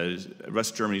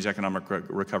Germany's economic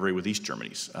recovery with East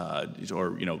Germany's,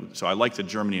 so I like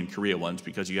the Germany and Korea ones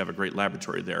because you have a great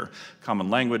laboratory there. Common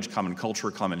language, common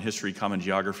culture, common history, common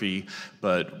geography,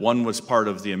 but one was part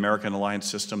of the American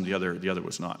alliance system, the other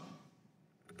was not.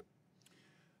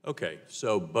 Okay,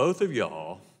 so both of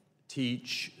y'all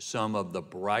teach some of the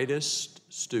brightest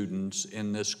students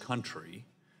in this country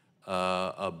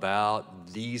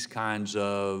about these kinds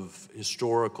of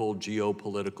historical,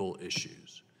 geopolitical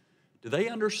issues. Do they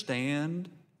understand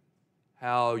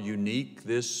how unique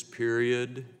this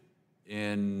period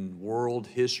in world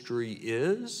history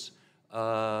is?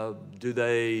 Do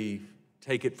they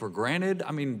take it for granted?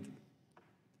 I mean,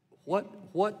 what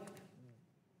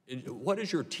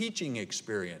is your teaching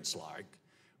experience like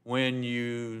when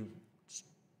you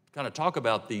kind of talk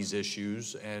about these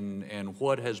issues and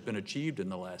what has been achieved in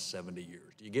the last 70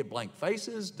 years? Do you get blank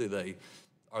faces?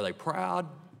 Are they proud?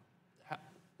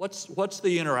 What's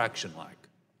the interaction like?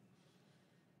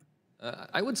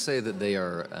 I would say that they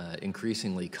are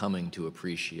increasingly coming to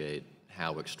appreciate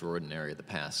how extraordinary the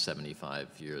past 75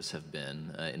 years have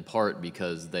been, in part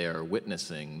because they are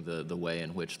witnessing the way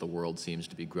in which the world seems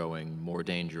to be growing more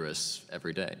dangerous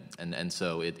every day. And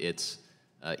so it's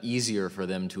easier for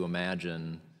them to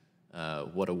imagine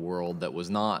what a world that was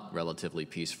not relatively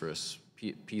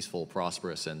peaceful,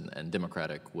 prosperous, and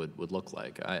democratic would look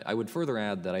like. I would further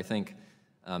add that I think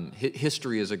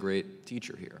history is a great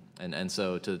teacher here. And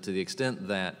so to the extent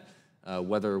that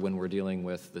whether when we're dealing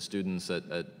with the students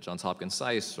at Johns Hopkins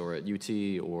SAIS or at UT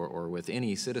or with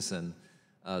any citizen,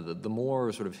 the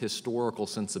more sort of historical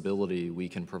sensibility we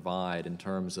can provide in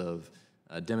terms of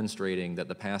demonstrating that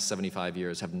the past 75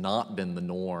 years have not been the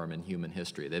norm in human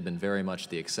history. They've been very much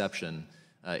the exception,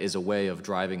 is a way of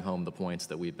driving home the points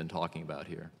that we've been talking about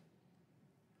here.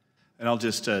 And I'll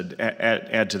just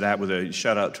add to that with a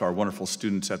shout out to our wonderful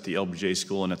students at the LBJ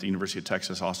School and at the University of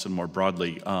Texas, Austin more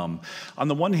broadly. On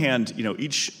the one hand,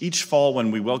 each fall when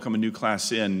we welcome a new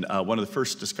class in, one of the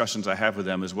first discussions I have with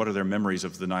them is what are their memories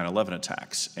of the 9/11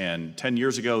 attacks. And 10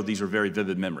 years ago, these were very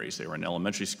vivid memories. They were in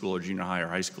elementary school or junior high or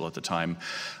high school at the time.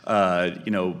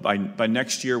 By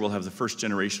next year, we'll have the first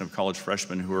generation of college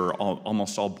freshmen who are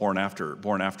almost all born after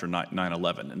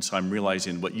 9/11. And so I'm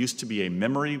realizing what used to be a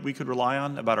memory we could rely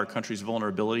on about our country's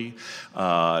vulnerability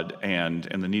and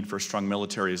the need for a strong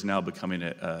military is now becoming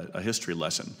a history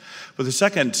lesson. But the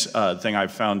second thing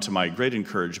I've found to my great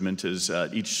encouragement is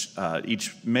each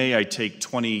May I take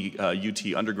 20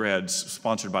 UT undergrads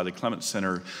sponsored by the Clements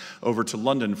Center over to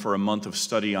London for a month of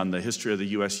study on the history of the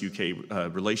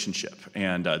US-UK relationship.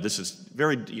 And this is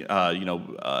very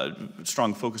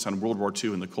strong focus on World War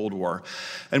II and the Cold War.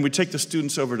 And we take the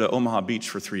students over to Omaha Beach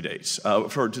for 3 days,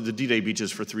 to the D-Day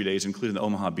beaches for 3 days, including the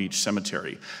Omaha Beach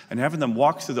Cemetery, and having them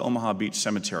walk through the Omaha Beach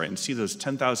Cemetery and see those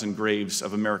 10,000 graves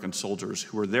of American soldiers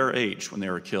who were their age when they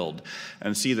were killed,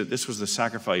 and see that this was the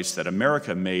sacrifice that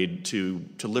America made to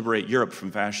liberate Europe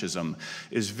from fascism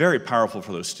is very powerful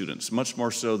for those students, much more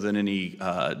so than any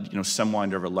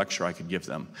stem-winder of a lecture I could give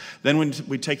them. Then when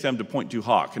we take them to Point du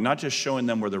Hoc, and not just showing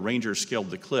them where the Rangers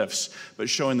scaled the cliffs, but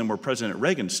showing them where President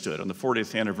Reagan stood on the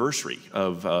 40th anniversary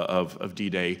of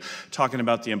D-Day, talking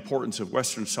about the importance of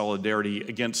Western solidarity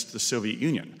against the Soviet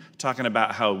Union, talking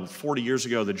about how 40 years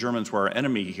ago the Germans were our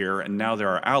enemy here and now they're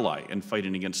our ally in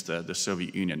fighting against the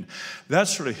Soviet Union. That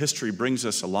sort of history brings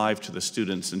us alive to the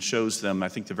students and shows them, I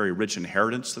think, the very rich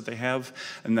inheritance that they have,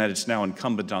 and that it's now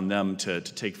incumbent on them to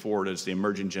take forward as the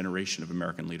emerging generation of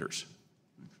American leaders.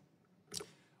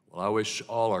 Well, I wish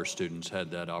all our students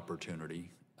had that opportunity.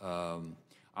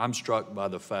 I'm struck by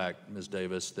the fact, Ms.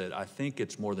 Davis, that I think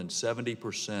it's more than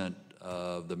 70%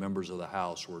 of the members of the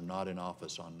House were not in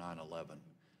office on 9/11.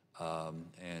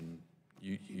 And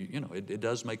it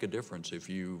does make a difference if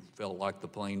you felt like the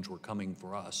planes were coming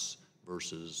for us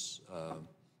versus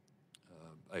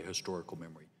a historical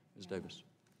memory. Ms. Davis.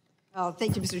 Well,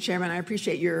 thank you, Mr. Chairman. I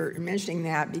appreciate your mentioning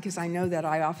that because I know that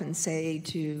I often say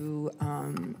to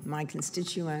my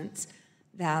constituents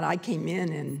that I came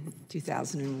in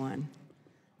 2001.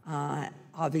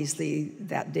 Obviously,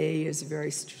 that day is a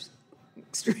very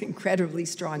incredibly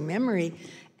strong memory,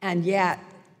 and yet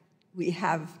we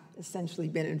have essentially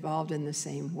been involved in the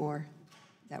same war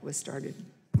that was started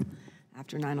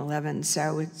after 9/11.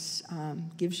 So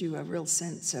it gives you a real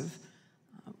sense of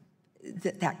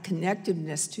that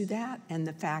connectiveness to that, and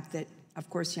the fact that, of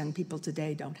course, young people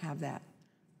today don't have that,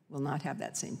 will not have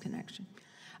that same connection.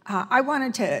 I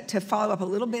wanted to follow up a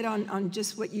little bit on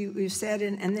just what you said,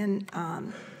 and then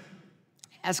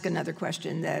ask another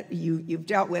question that you've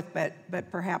dealt with,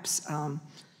 but perhaps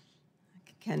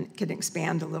can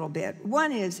expand a little bit.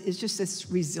 One is just this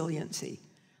resiliency,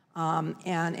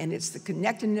 and it's the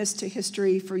connectedness to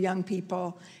history for young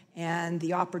people and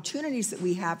the opportunities that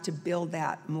we have to build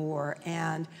that more.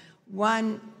 And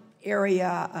one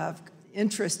area of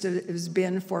interest has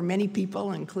been for many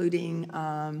people, including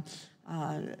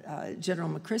General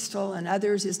McChrystal and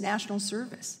others, is national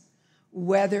service.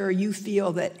 Whether you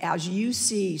feel that as you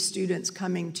see students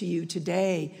coming to you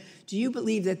today, do you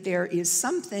believe that there is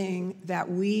something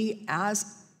that we as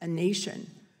a nation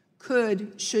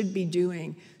should be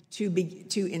doing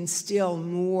to instill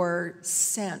more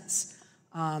sense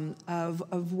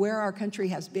of where our country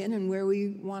has been and where we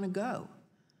want to go?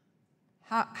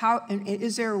 And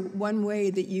is there one way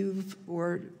that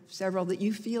or several, that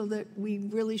you feel that we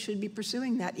really should be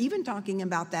pursuing that, even talking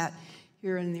about that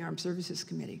here in the Armed Services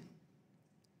Committee?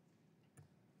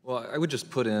 Well, I would just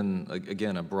put in,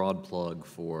 again, a broad plug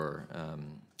for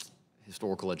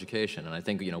historical education. And I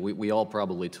think, we all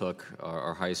probably took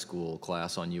our high school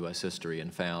class on U.S. history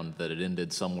and found that it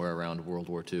ended somewhere around World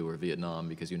War II or Vietnam,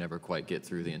 because you never quite get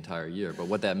through the entire year. But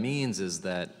what that means is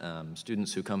that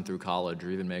students who come through college or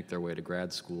even make their way to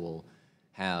grad school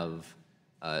have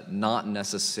not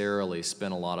necessarily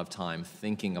spent a lot of time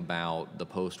thinking about the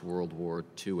post-World War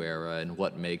II era and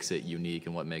what makes it unique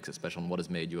and what makes it special and what has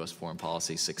made U.S. foreign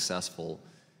policy successful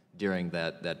during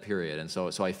that period. And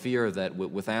so I fear that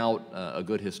without a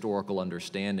good historical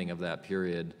understanding of that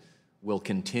period, we'll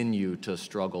continue to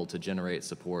struggle to generate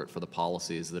support for the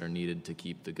policies that are needed to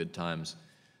keep the good times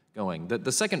going.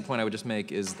 The second point I would just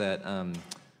make is that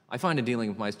I find in dealing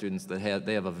with my students that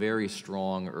they have a very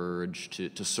strong urge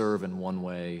to serve in one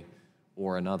way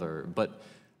or another. But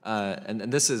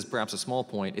and this is perhaps a small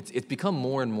point, it's become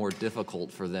more and more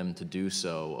difficult for them to do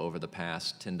so over the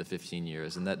past 10 to 15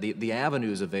 years, and that the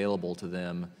avenues available to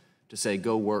them to say,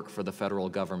 go work for the federal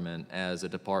government as a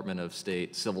Department of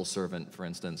State civil servant, for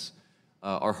instance,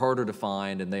 are harder to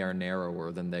find and they are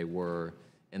narrower than they were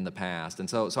in the past. And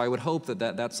so I would hope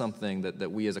that's something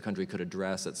that we as a country could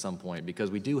address at some point,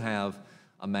 because we do have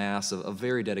a mass of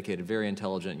very dedicated, very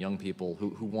intelligent young people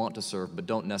who want to serve but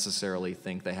don't necessarily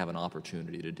think they have an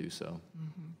opportunity to do so.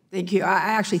 Mm-hmm. Thank you.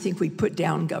 I actually think we put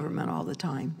down government all the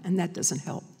time, and that doesn't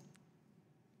help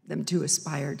them to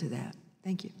aspire to that.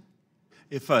 Thank you.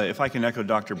 If I can echo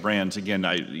Dr. Brands, again,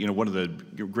 one of the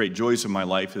great joys of my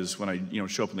life is when I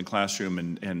show up in the classroom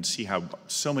and see how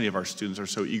so many of our students are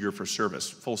so eager for service,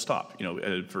 full stop,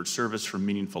 for service, for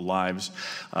meaningful lives.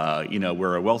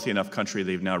 We're a wealthy enough country,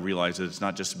 they've now realized that it's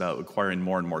not just about acquiring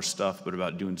more and more stuff, but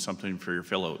about doing something for your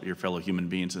fellow human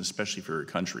beings, and especially for your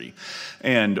country.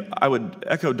 And I would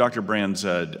echo Dr. Brands'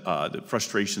 the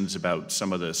frustrations about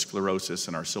some of the sclerosis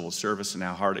in our civil service and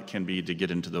how hard it can be to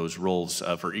get into those roles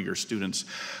for eager students.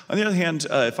 On the other hand,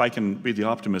 if I can be the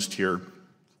optimist here,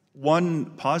 one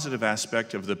positive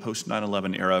aspect of the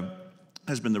post-9/11 era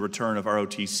has been the return of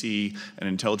ROTC and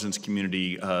intelligence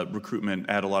community recruitment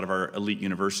at a lot of our elite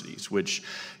universities, which,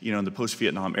 in the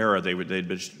post-Vietnam era, they'd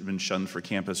been shunned for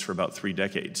campus for about 3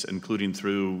 decades, including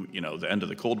through, the end of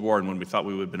the Cold War and when we thought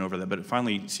we would have been over that. But it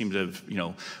finally seemed to have,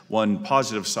 one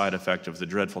positive side effect of the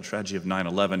dreadful tragedy of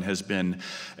 9/11 has been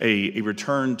a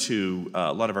return to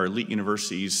a lot of our elite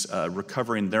universities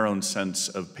recovering their own sense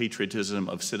of patriotism,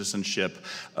 of citizenship,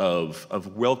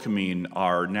 of welcoming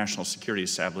our national security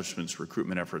establishments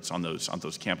recruitment efforts on those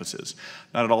campuses.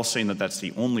 Not at all saying that that's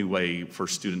the only way for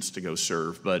students to go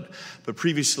serve, but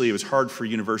previously it was hard for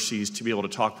universities to be able to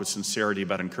talk with sincerity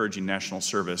about encouraging national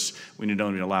service when you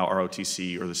don't even allow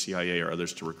ROTC or the CIA or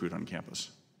others to recruit on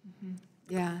campus. Mm-hmm.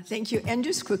 Yeah, thank you. And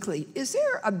just quickly, is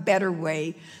there a better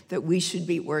way that we should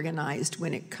be organized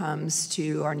when it comes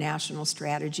to our national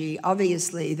strategy?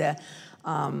 Obviously,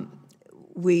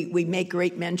 we make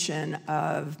great mention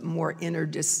of more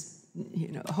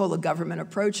whole of government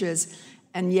approaches,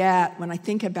 and yet when I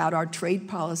think about our trade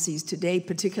policies today,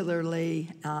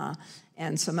 particularly,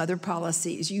 and some other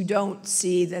policies, you don't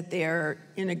see that they're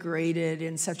integrated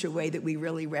in such a way that we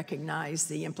really recognize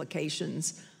the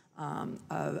implications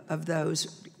of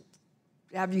those.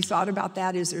 Have you thought about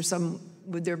that?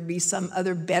 Would there be some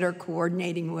other better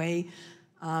coordinating way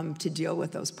to deal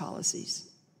with those policies?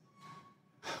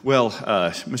 Well,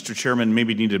 Mr. Chairman,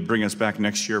 maybe need to bring us back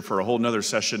next year for a whole nother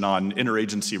session on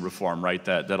interagency reform, right?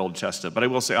 That old chestnut. But I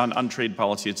will say on trade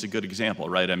policy, it's a good example,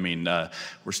 right? I mean,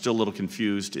 we're still a little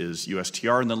confused. Is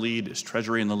USTR in the lead? Is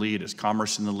Treasury in the lead? Is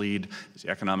Commerce in the lead? Is the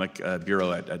Economic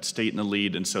Bureau at State in the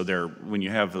lead? And so when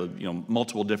you have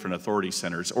multiple different authority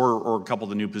centers, or a couple of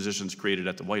the new positions created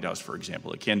at the White House, for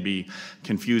example, it can be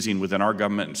confusing within our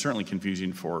government and certainly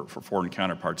confusing for foreign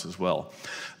counterparts as well.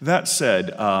 That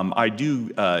said,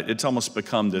 it's almost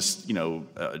become this,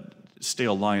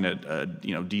 stale line at,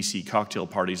 DC cocktail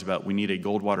parties about we need a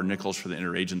Goldwater Nichols for the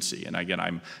interagency. And again,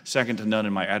 I'm second to none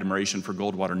in my admiration for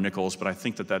Goldwater Nichols, but I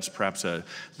think that that's perhaps a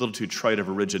little too trite of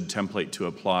a rigid template to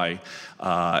apply.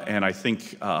 And I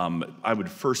think I would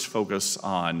first focus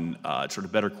on sort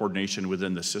of better coordination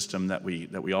within the system that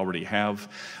we already have,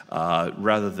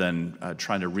 rather than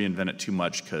trying to reinvent it too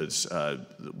much, because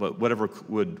whatever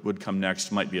would come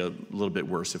next might be a little bit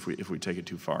worse if we take it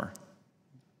too far.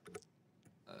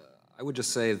 I would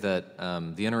just say that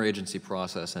the interagency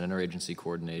process and interagency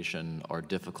coordination are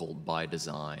difficult by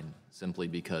design, simply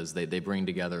because they bring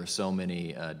together so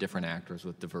many different actors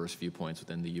with diverse viewpoints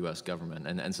within the U.S. government.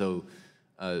 And so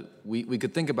we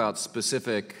could think about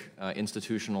specific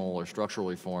institutional or structural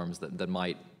reforms that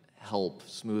might help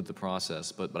smooth the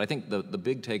process. But I think the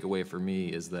big takeaway for me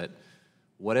is that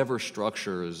whatever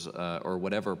structures or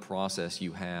whatever process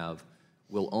you have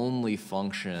will only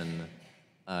function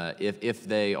if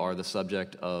they are the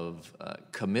subject of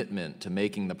commitment to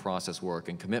making the process work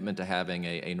and commitment to having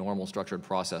a normal structured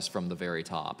process from the very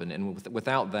top. And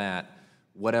without that,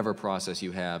 whatever process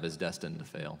you have is destined to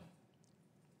fail.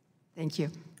 Thank you.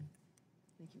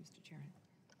 Thank you, Mr. Chairman.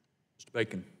 Mr.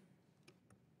 Bacon.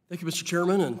 Thank you, Mr.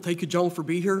 Chairman, and thank you, gentlemen,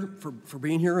 for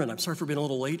being here. And I'm sorry for being a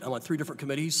little late. I'm on 3 different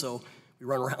committees, so we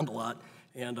run around a lot.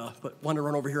 And but wanted to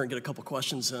run over here and get a couple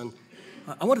questions in.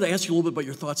 I wanted to ask you a little bit about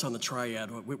your thoughts on the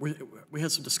triad. We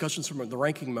had some discussions from the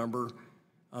ranking member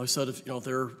who said if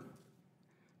they're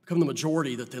become the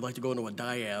majority that they'd like to go into a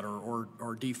dyad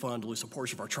or defund at least a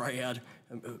portion of our triad.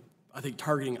 I think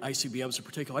targeting ICBMs in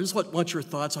particular. I just want your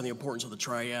thoughts on the importance of the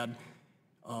triad.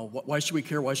 Why should we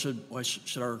care? Why should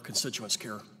our constituents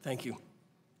care? Thank you.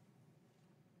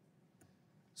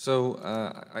 So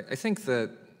I think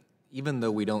that even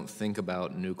though we don't think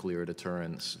about nuclear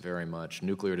deterrence very much,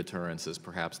 nuclear deterrence is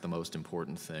perhaps the most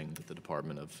important thing that the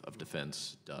Department of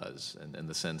Defense does, in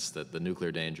the sense that the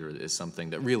nuclear danger is something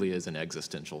that really is an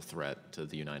existential threat to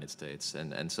the United States.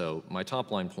 And so my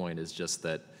top line point is just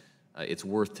that it's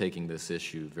worth taking this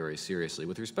issue very seriously.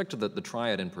 With respect to the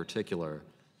triad in particular,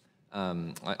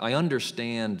 I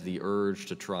understand the urge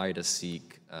to try to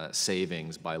seek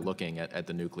savings by looking at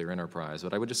the nuclear enterprise,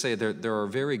 but I would just say there are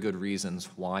very good reasons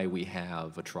why we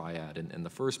have a triad in the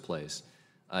first place.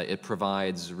 It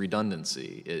provides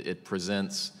redundancy. It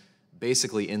presents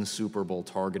basically insuperable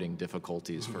targeting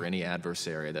difficulties for any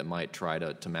adversary that might try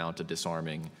to mount a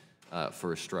disarming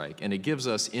first strike. And it gives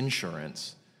us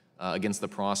insurance against the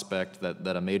prospect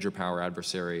that a major power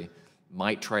adversary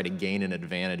might try to gain an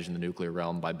advantage in the nuclear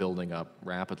realm by building up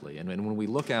rapidly. And when we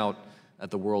look out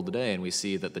at the world today and we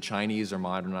see that the Chinese are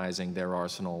modernizing their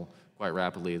arsenal quite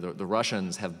rapidly, the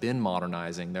Russians have been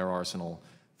modernizing their arsenal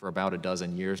for about a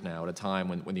dozen years now at a time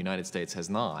when the United States has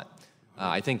not.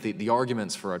 I think the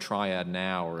arguments for a triad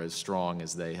now are as strong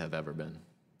as they have ever been.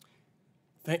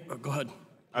 Go ahead.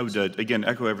 I would again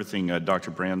echo everything Dr.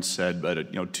 Brand said,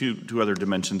 but two other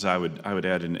dimensions I would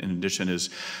add in addition is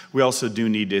we also do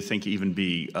need to even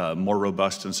be more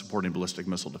robust in supporting ballistic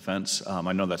missile defense.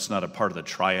 I know that's not a part of the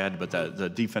triad, but the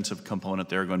defensive component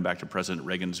there, going back to President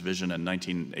Reagan's vision in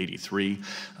 1983,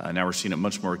 now we're seeing it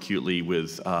much more acutely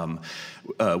with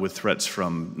threats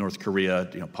from North Korea,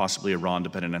 possibly Iran,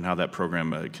 depending on how that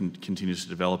program continues to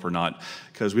develop or not,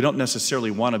 because we don't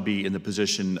necessarily want to be in the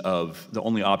position of the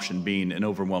only option being an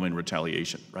overwhelming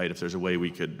retaliation, right? If there's a way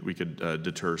we could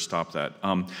deter, stop that.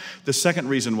 The second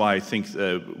reason why I think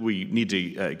we need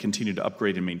to continue to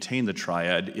upgrade and maintain the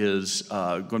triad is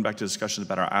going back to discussions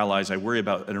about our allies. I worry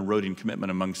about an eroding commitment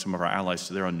among some of our allies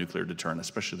to their own nuclear deterrent,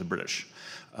 especially the British.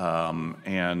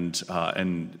 And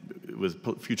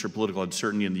with future political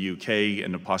uncertainty in the UK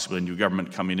and possibly a new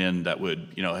government coming in that would,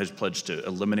 has pledged to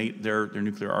eliminate their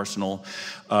nuclear arsenal,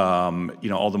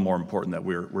 all the more important that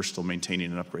we're still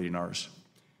maintaining and upgrading ours.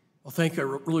 Well, thank you.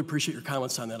 I really appreciate your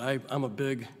comments on that. I'm a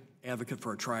big advocate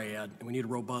for a triad, and we need a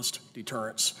robust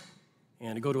deterrence.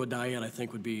 And to go to a dyad, I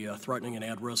think, would be threatening and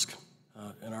add risk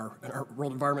in our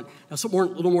world environment. Now, a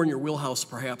little more in your wheelhouse,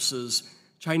 perhaps, is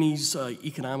Chinese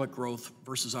economic growth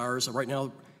versus ours. Right now,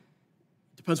 it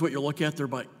depends what you look at. They're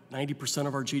about 90%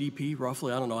 of our GDP,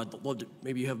 roughly. I don't know. I'd love to,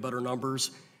 maybe you have better numbers.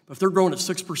 But if they're growing at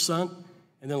 6%,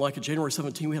 and then like in January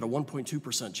 17, we had a 1.2%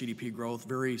 GDP growth,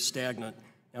 very stagnant.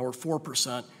 Now we're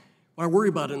 4%. What I worry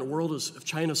about in the world is if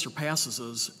China surpasses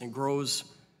us and grows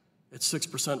at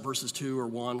 6% versus 2 or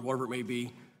 1, whatever it may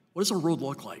be, what does our world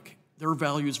look like? Their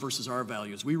values versus our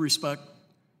values. We respect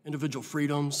individual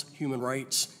freedoms, human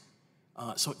rights.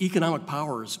 So economic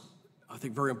power is, I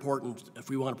think, very important if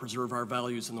we want to preserve our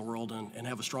values in the world and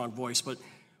have a strong voice. But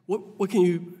what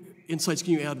insights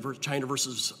can you add for China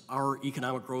versus our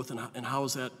economic growth, and how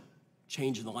has that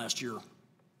changed in the last year?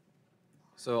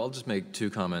 So I'll just make 2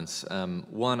 comments.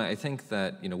 One, I think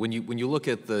that when you look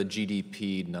at the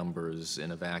GDP numbers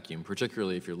in a vacuum,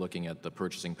 particularly if you're looking at the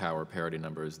purchasing power parity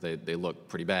numbers, they look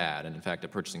pretty bad. And in fact,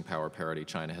 at purchasing power parity,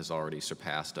 China has already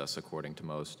surpassed us according to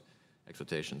most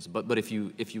expectations. But if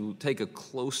you take a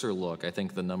closer look, I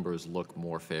think the numbers look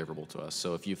more favorable to us.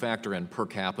 So if you factor in per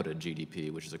capita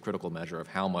GDP, which is a critical measure of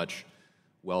how much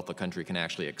wealth a country can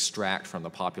actually extract from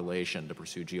the population to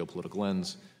pursue geopolitical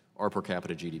ends, our per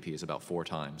capita GDP is about 4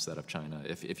 times that of China.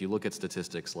 If you look at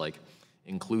statistics like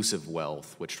inclusive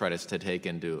wealth, which try to take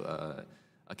into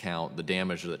account the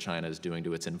damage that China is doing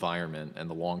to its environment and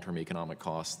the long-term economic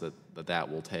costs that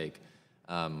will take,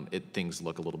 things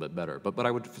look a little bit better. But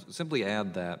I would simply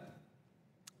add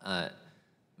that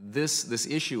this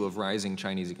issue of rising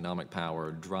Chinese economic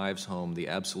power drives home the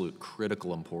absolute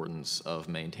critical importance of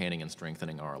maintaining and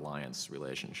strengthening our alliance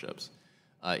relationships.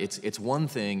 It's one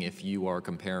thing if you are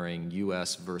comparing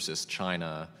U.S. versus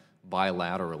China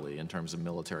bilaterally in terms of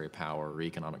military power or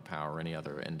economic power or any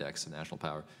other index of national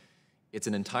power. It's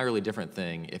an entirely different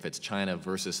thing if it's China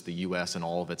versus the U.S. and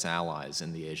all of its allies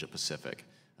in the Asia-Pacific.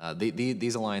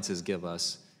 These alliances give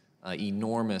us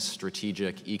enormous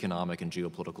strategic, economic, and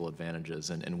geopolitical advantages,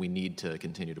 and we need to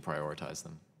continue to prioritize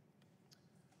them.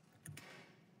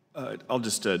 I'll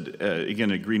just,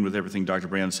 again, agreeing with everything Dr.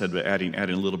 Brand said, but adding a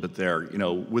little bit there. You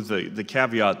know, with the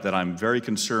caveat that I'm very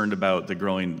concerned about the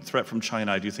growing threat from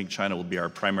China. I do think China will be our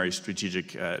primary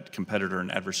strategic competitor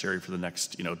and adversary for the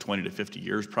next, 20 to 50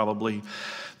 years, probably.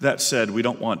 That said, we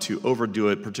don't want to overdo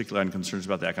it, particularly on concerns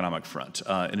about the economic front.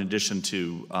 In addition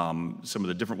to some of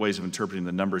the different ways of interpreting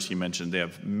the numbers he mentioned, they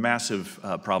have massive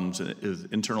problems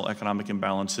with internal economic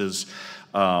imbalances,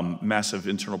 massive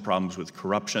internal problems with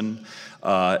corruption,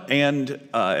 and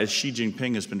as Xi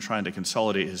Jinping has been trying to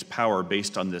consolidate his power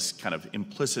based on this kind of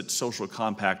implicit social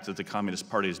compact that the Communist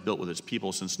Party has built with its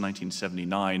people since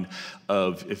 1979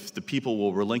 of if the people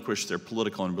will relinquish their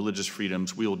political and religious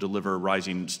freedoms, we will deliver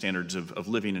rising standards of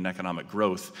living and economic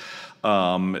growth.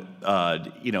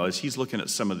 As he's looking at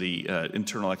some of the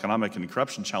internal economic and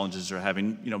corruption challenges they're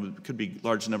having, it could be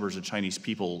large numbers of Chinese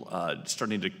people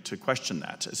starting to question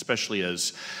that, especially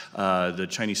as the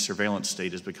Chinese surveillance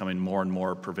state is becoming more and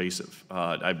more pervasive.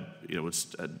 I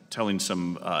was telling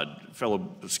some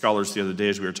fellow scholars the other day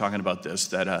as we were talking about this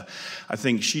that I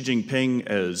think Xi Jinping,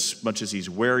 as much as he's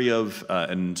wary of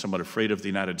and somewhat afraid of the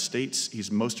United States,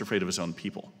 he's most afraid of his own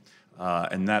people.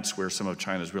 And that's where some of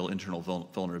China's real internal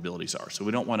vulnerabilities are. So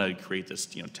we don't want to create this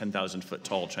 10,000-foot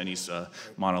tall Chinese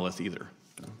monolith either.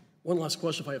 One last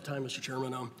question, if I have time, Mr.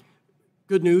 Chairman.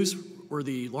 Good news, we're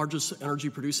the largest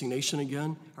energy-producing nation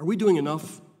again. Are we doing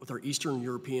enough with our Eastern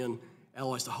European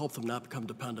allies to help them not become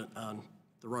dependent on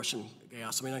the Russian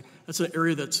gas? I mean, that's an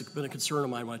area that's been a concern of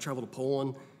mine when I travel to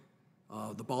Poland,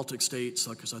 the Baltic states,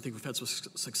 because I think we've had some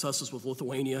successes with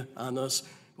Lithuania on this.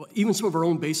 Well, even some of our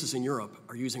own bases in Europe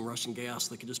are using Russian gas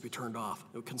that could just be turned off.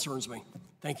 It concerns me.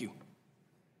 Thank you.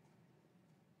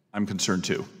 I'm concerned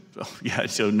too.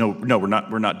 So no, we're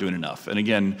not doing enough. And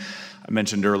again, I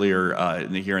mentioned earlier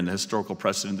here in the historical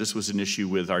precedent, this was an issue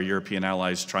with our European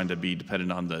allies trying to be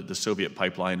dependent on the Soviet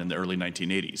pipeline in the early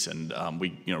 1980s, and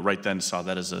we right then saw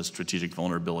that as a strategic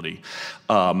vulnerability.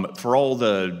 For all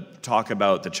the talk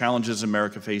about the challenges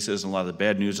America faces and a lot of the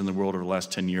bad news in the world over the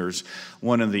last 10 years,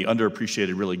 one of the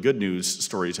underappreciated, really good news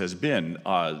stories has been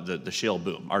the shale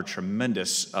boom, our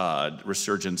tremendous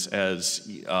resurgence as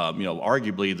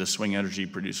arguably the swing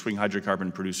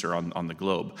hydrocarbon producer on the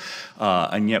globe,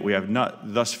 and yet we have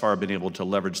not thus far been able to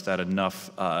leverage that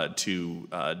enough to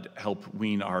help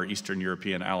wean our Eastern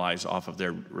European allies off of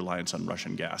their reliance on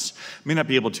Russian gas. May not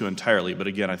be able to entirely, but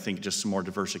again, I think just some more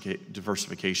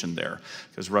diversification there,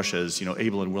 because Russia is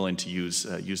able and willing to use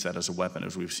that as a weapon,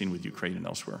 as we've seen with Ukraine and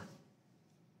elsewhere.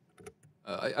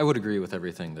 I would agree with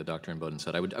everything that Dr. Imboden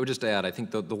said. I would just add, I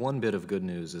think the one bit of good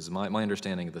news is my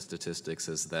understanding of the statistics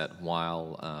is that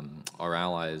while our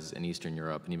allies in Eastern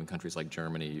Europe and even countries like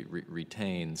Germany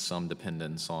retain some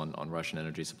dependence on Russian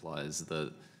energy supplies,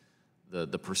 the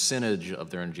percentage of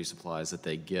their energy supplies that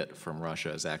they get from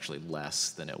Russia is actually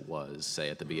less than it was, say,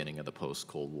 at the beginning of the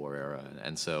post-Cold War era.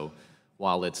 And so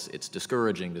while it's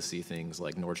discouraging to see things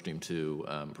like Nord Stream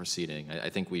 2 proceeding, I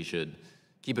think we should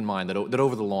keep in mind that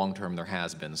over the long term, there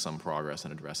has been some progress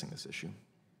in addressing this issue.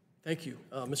 Thank you.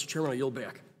 Mr. Chairman, I yield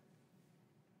back.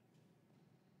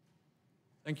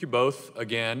 Thank you both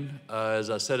again. As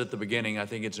I said at the beginning, I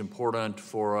think it's important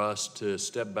for us to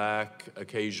step back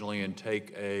occasionally and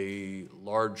take a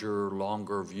larger,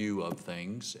 longer view of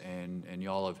things, and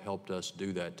y'all have helped us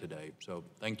do that today. So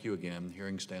thank you again. The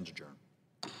hearing stands adjourned.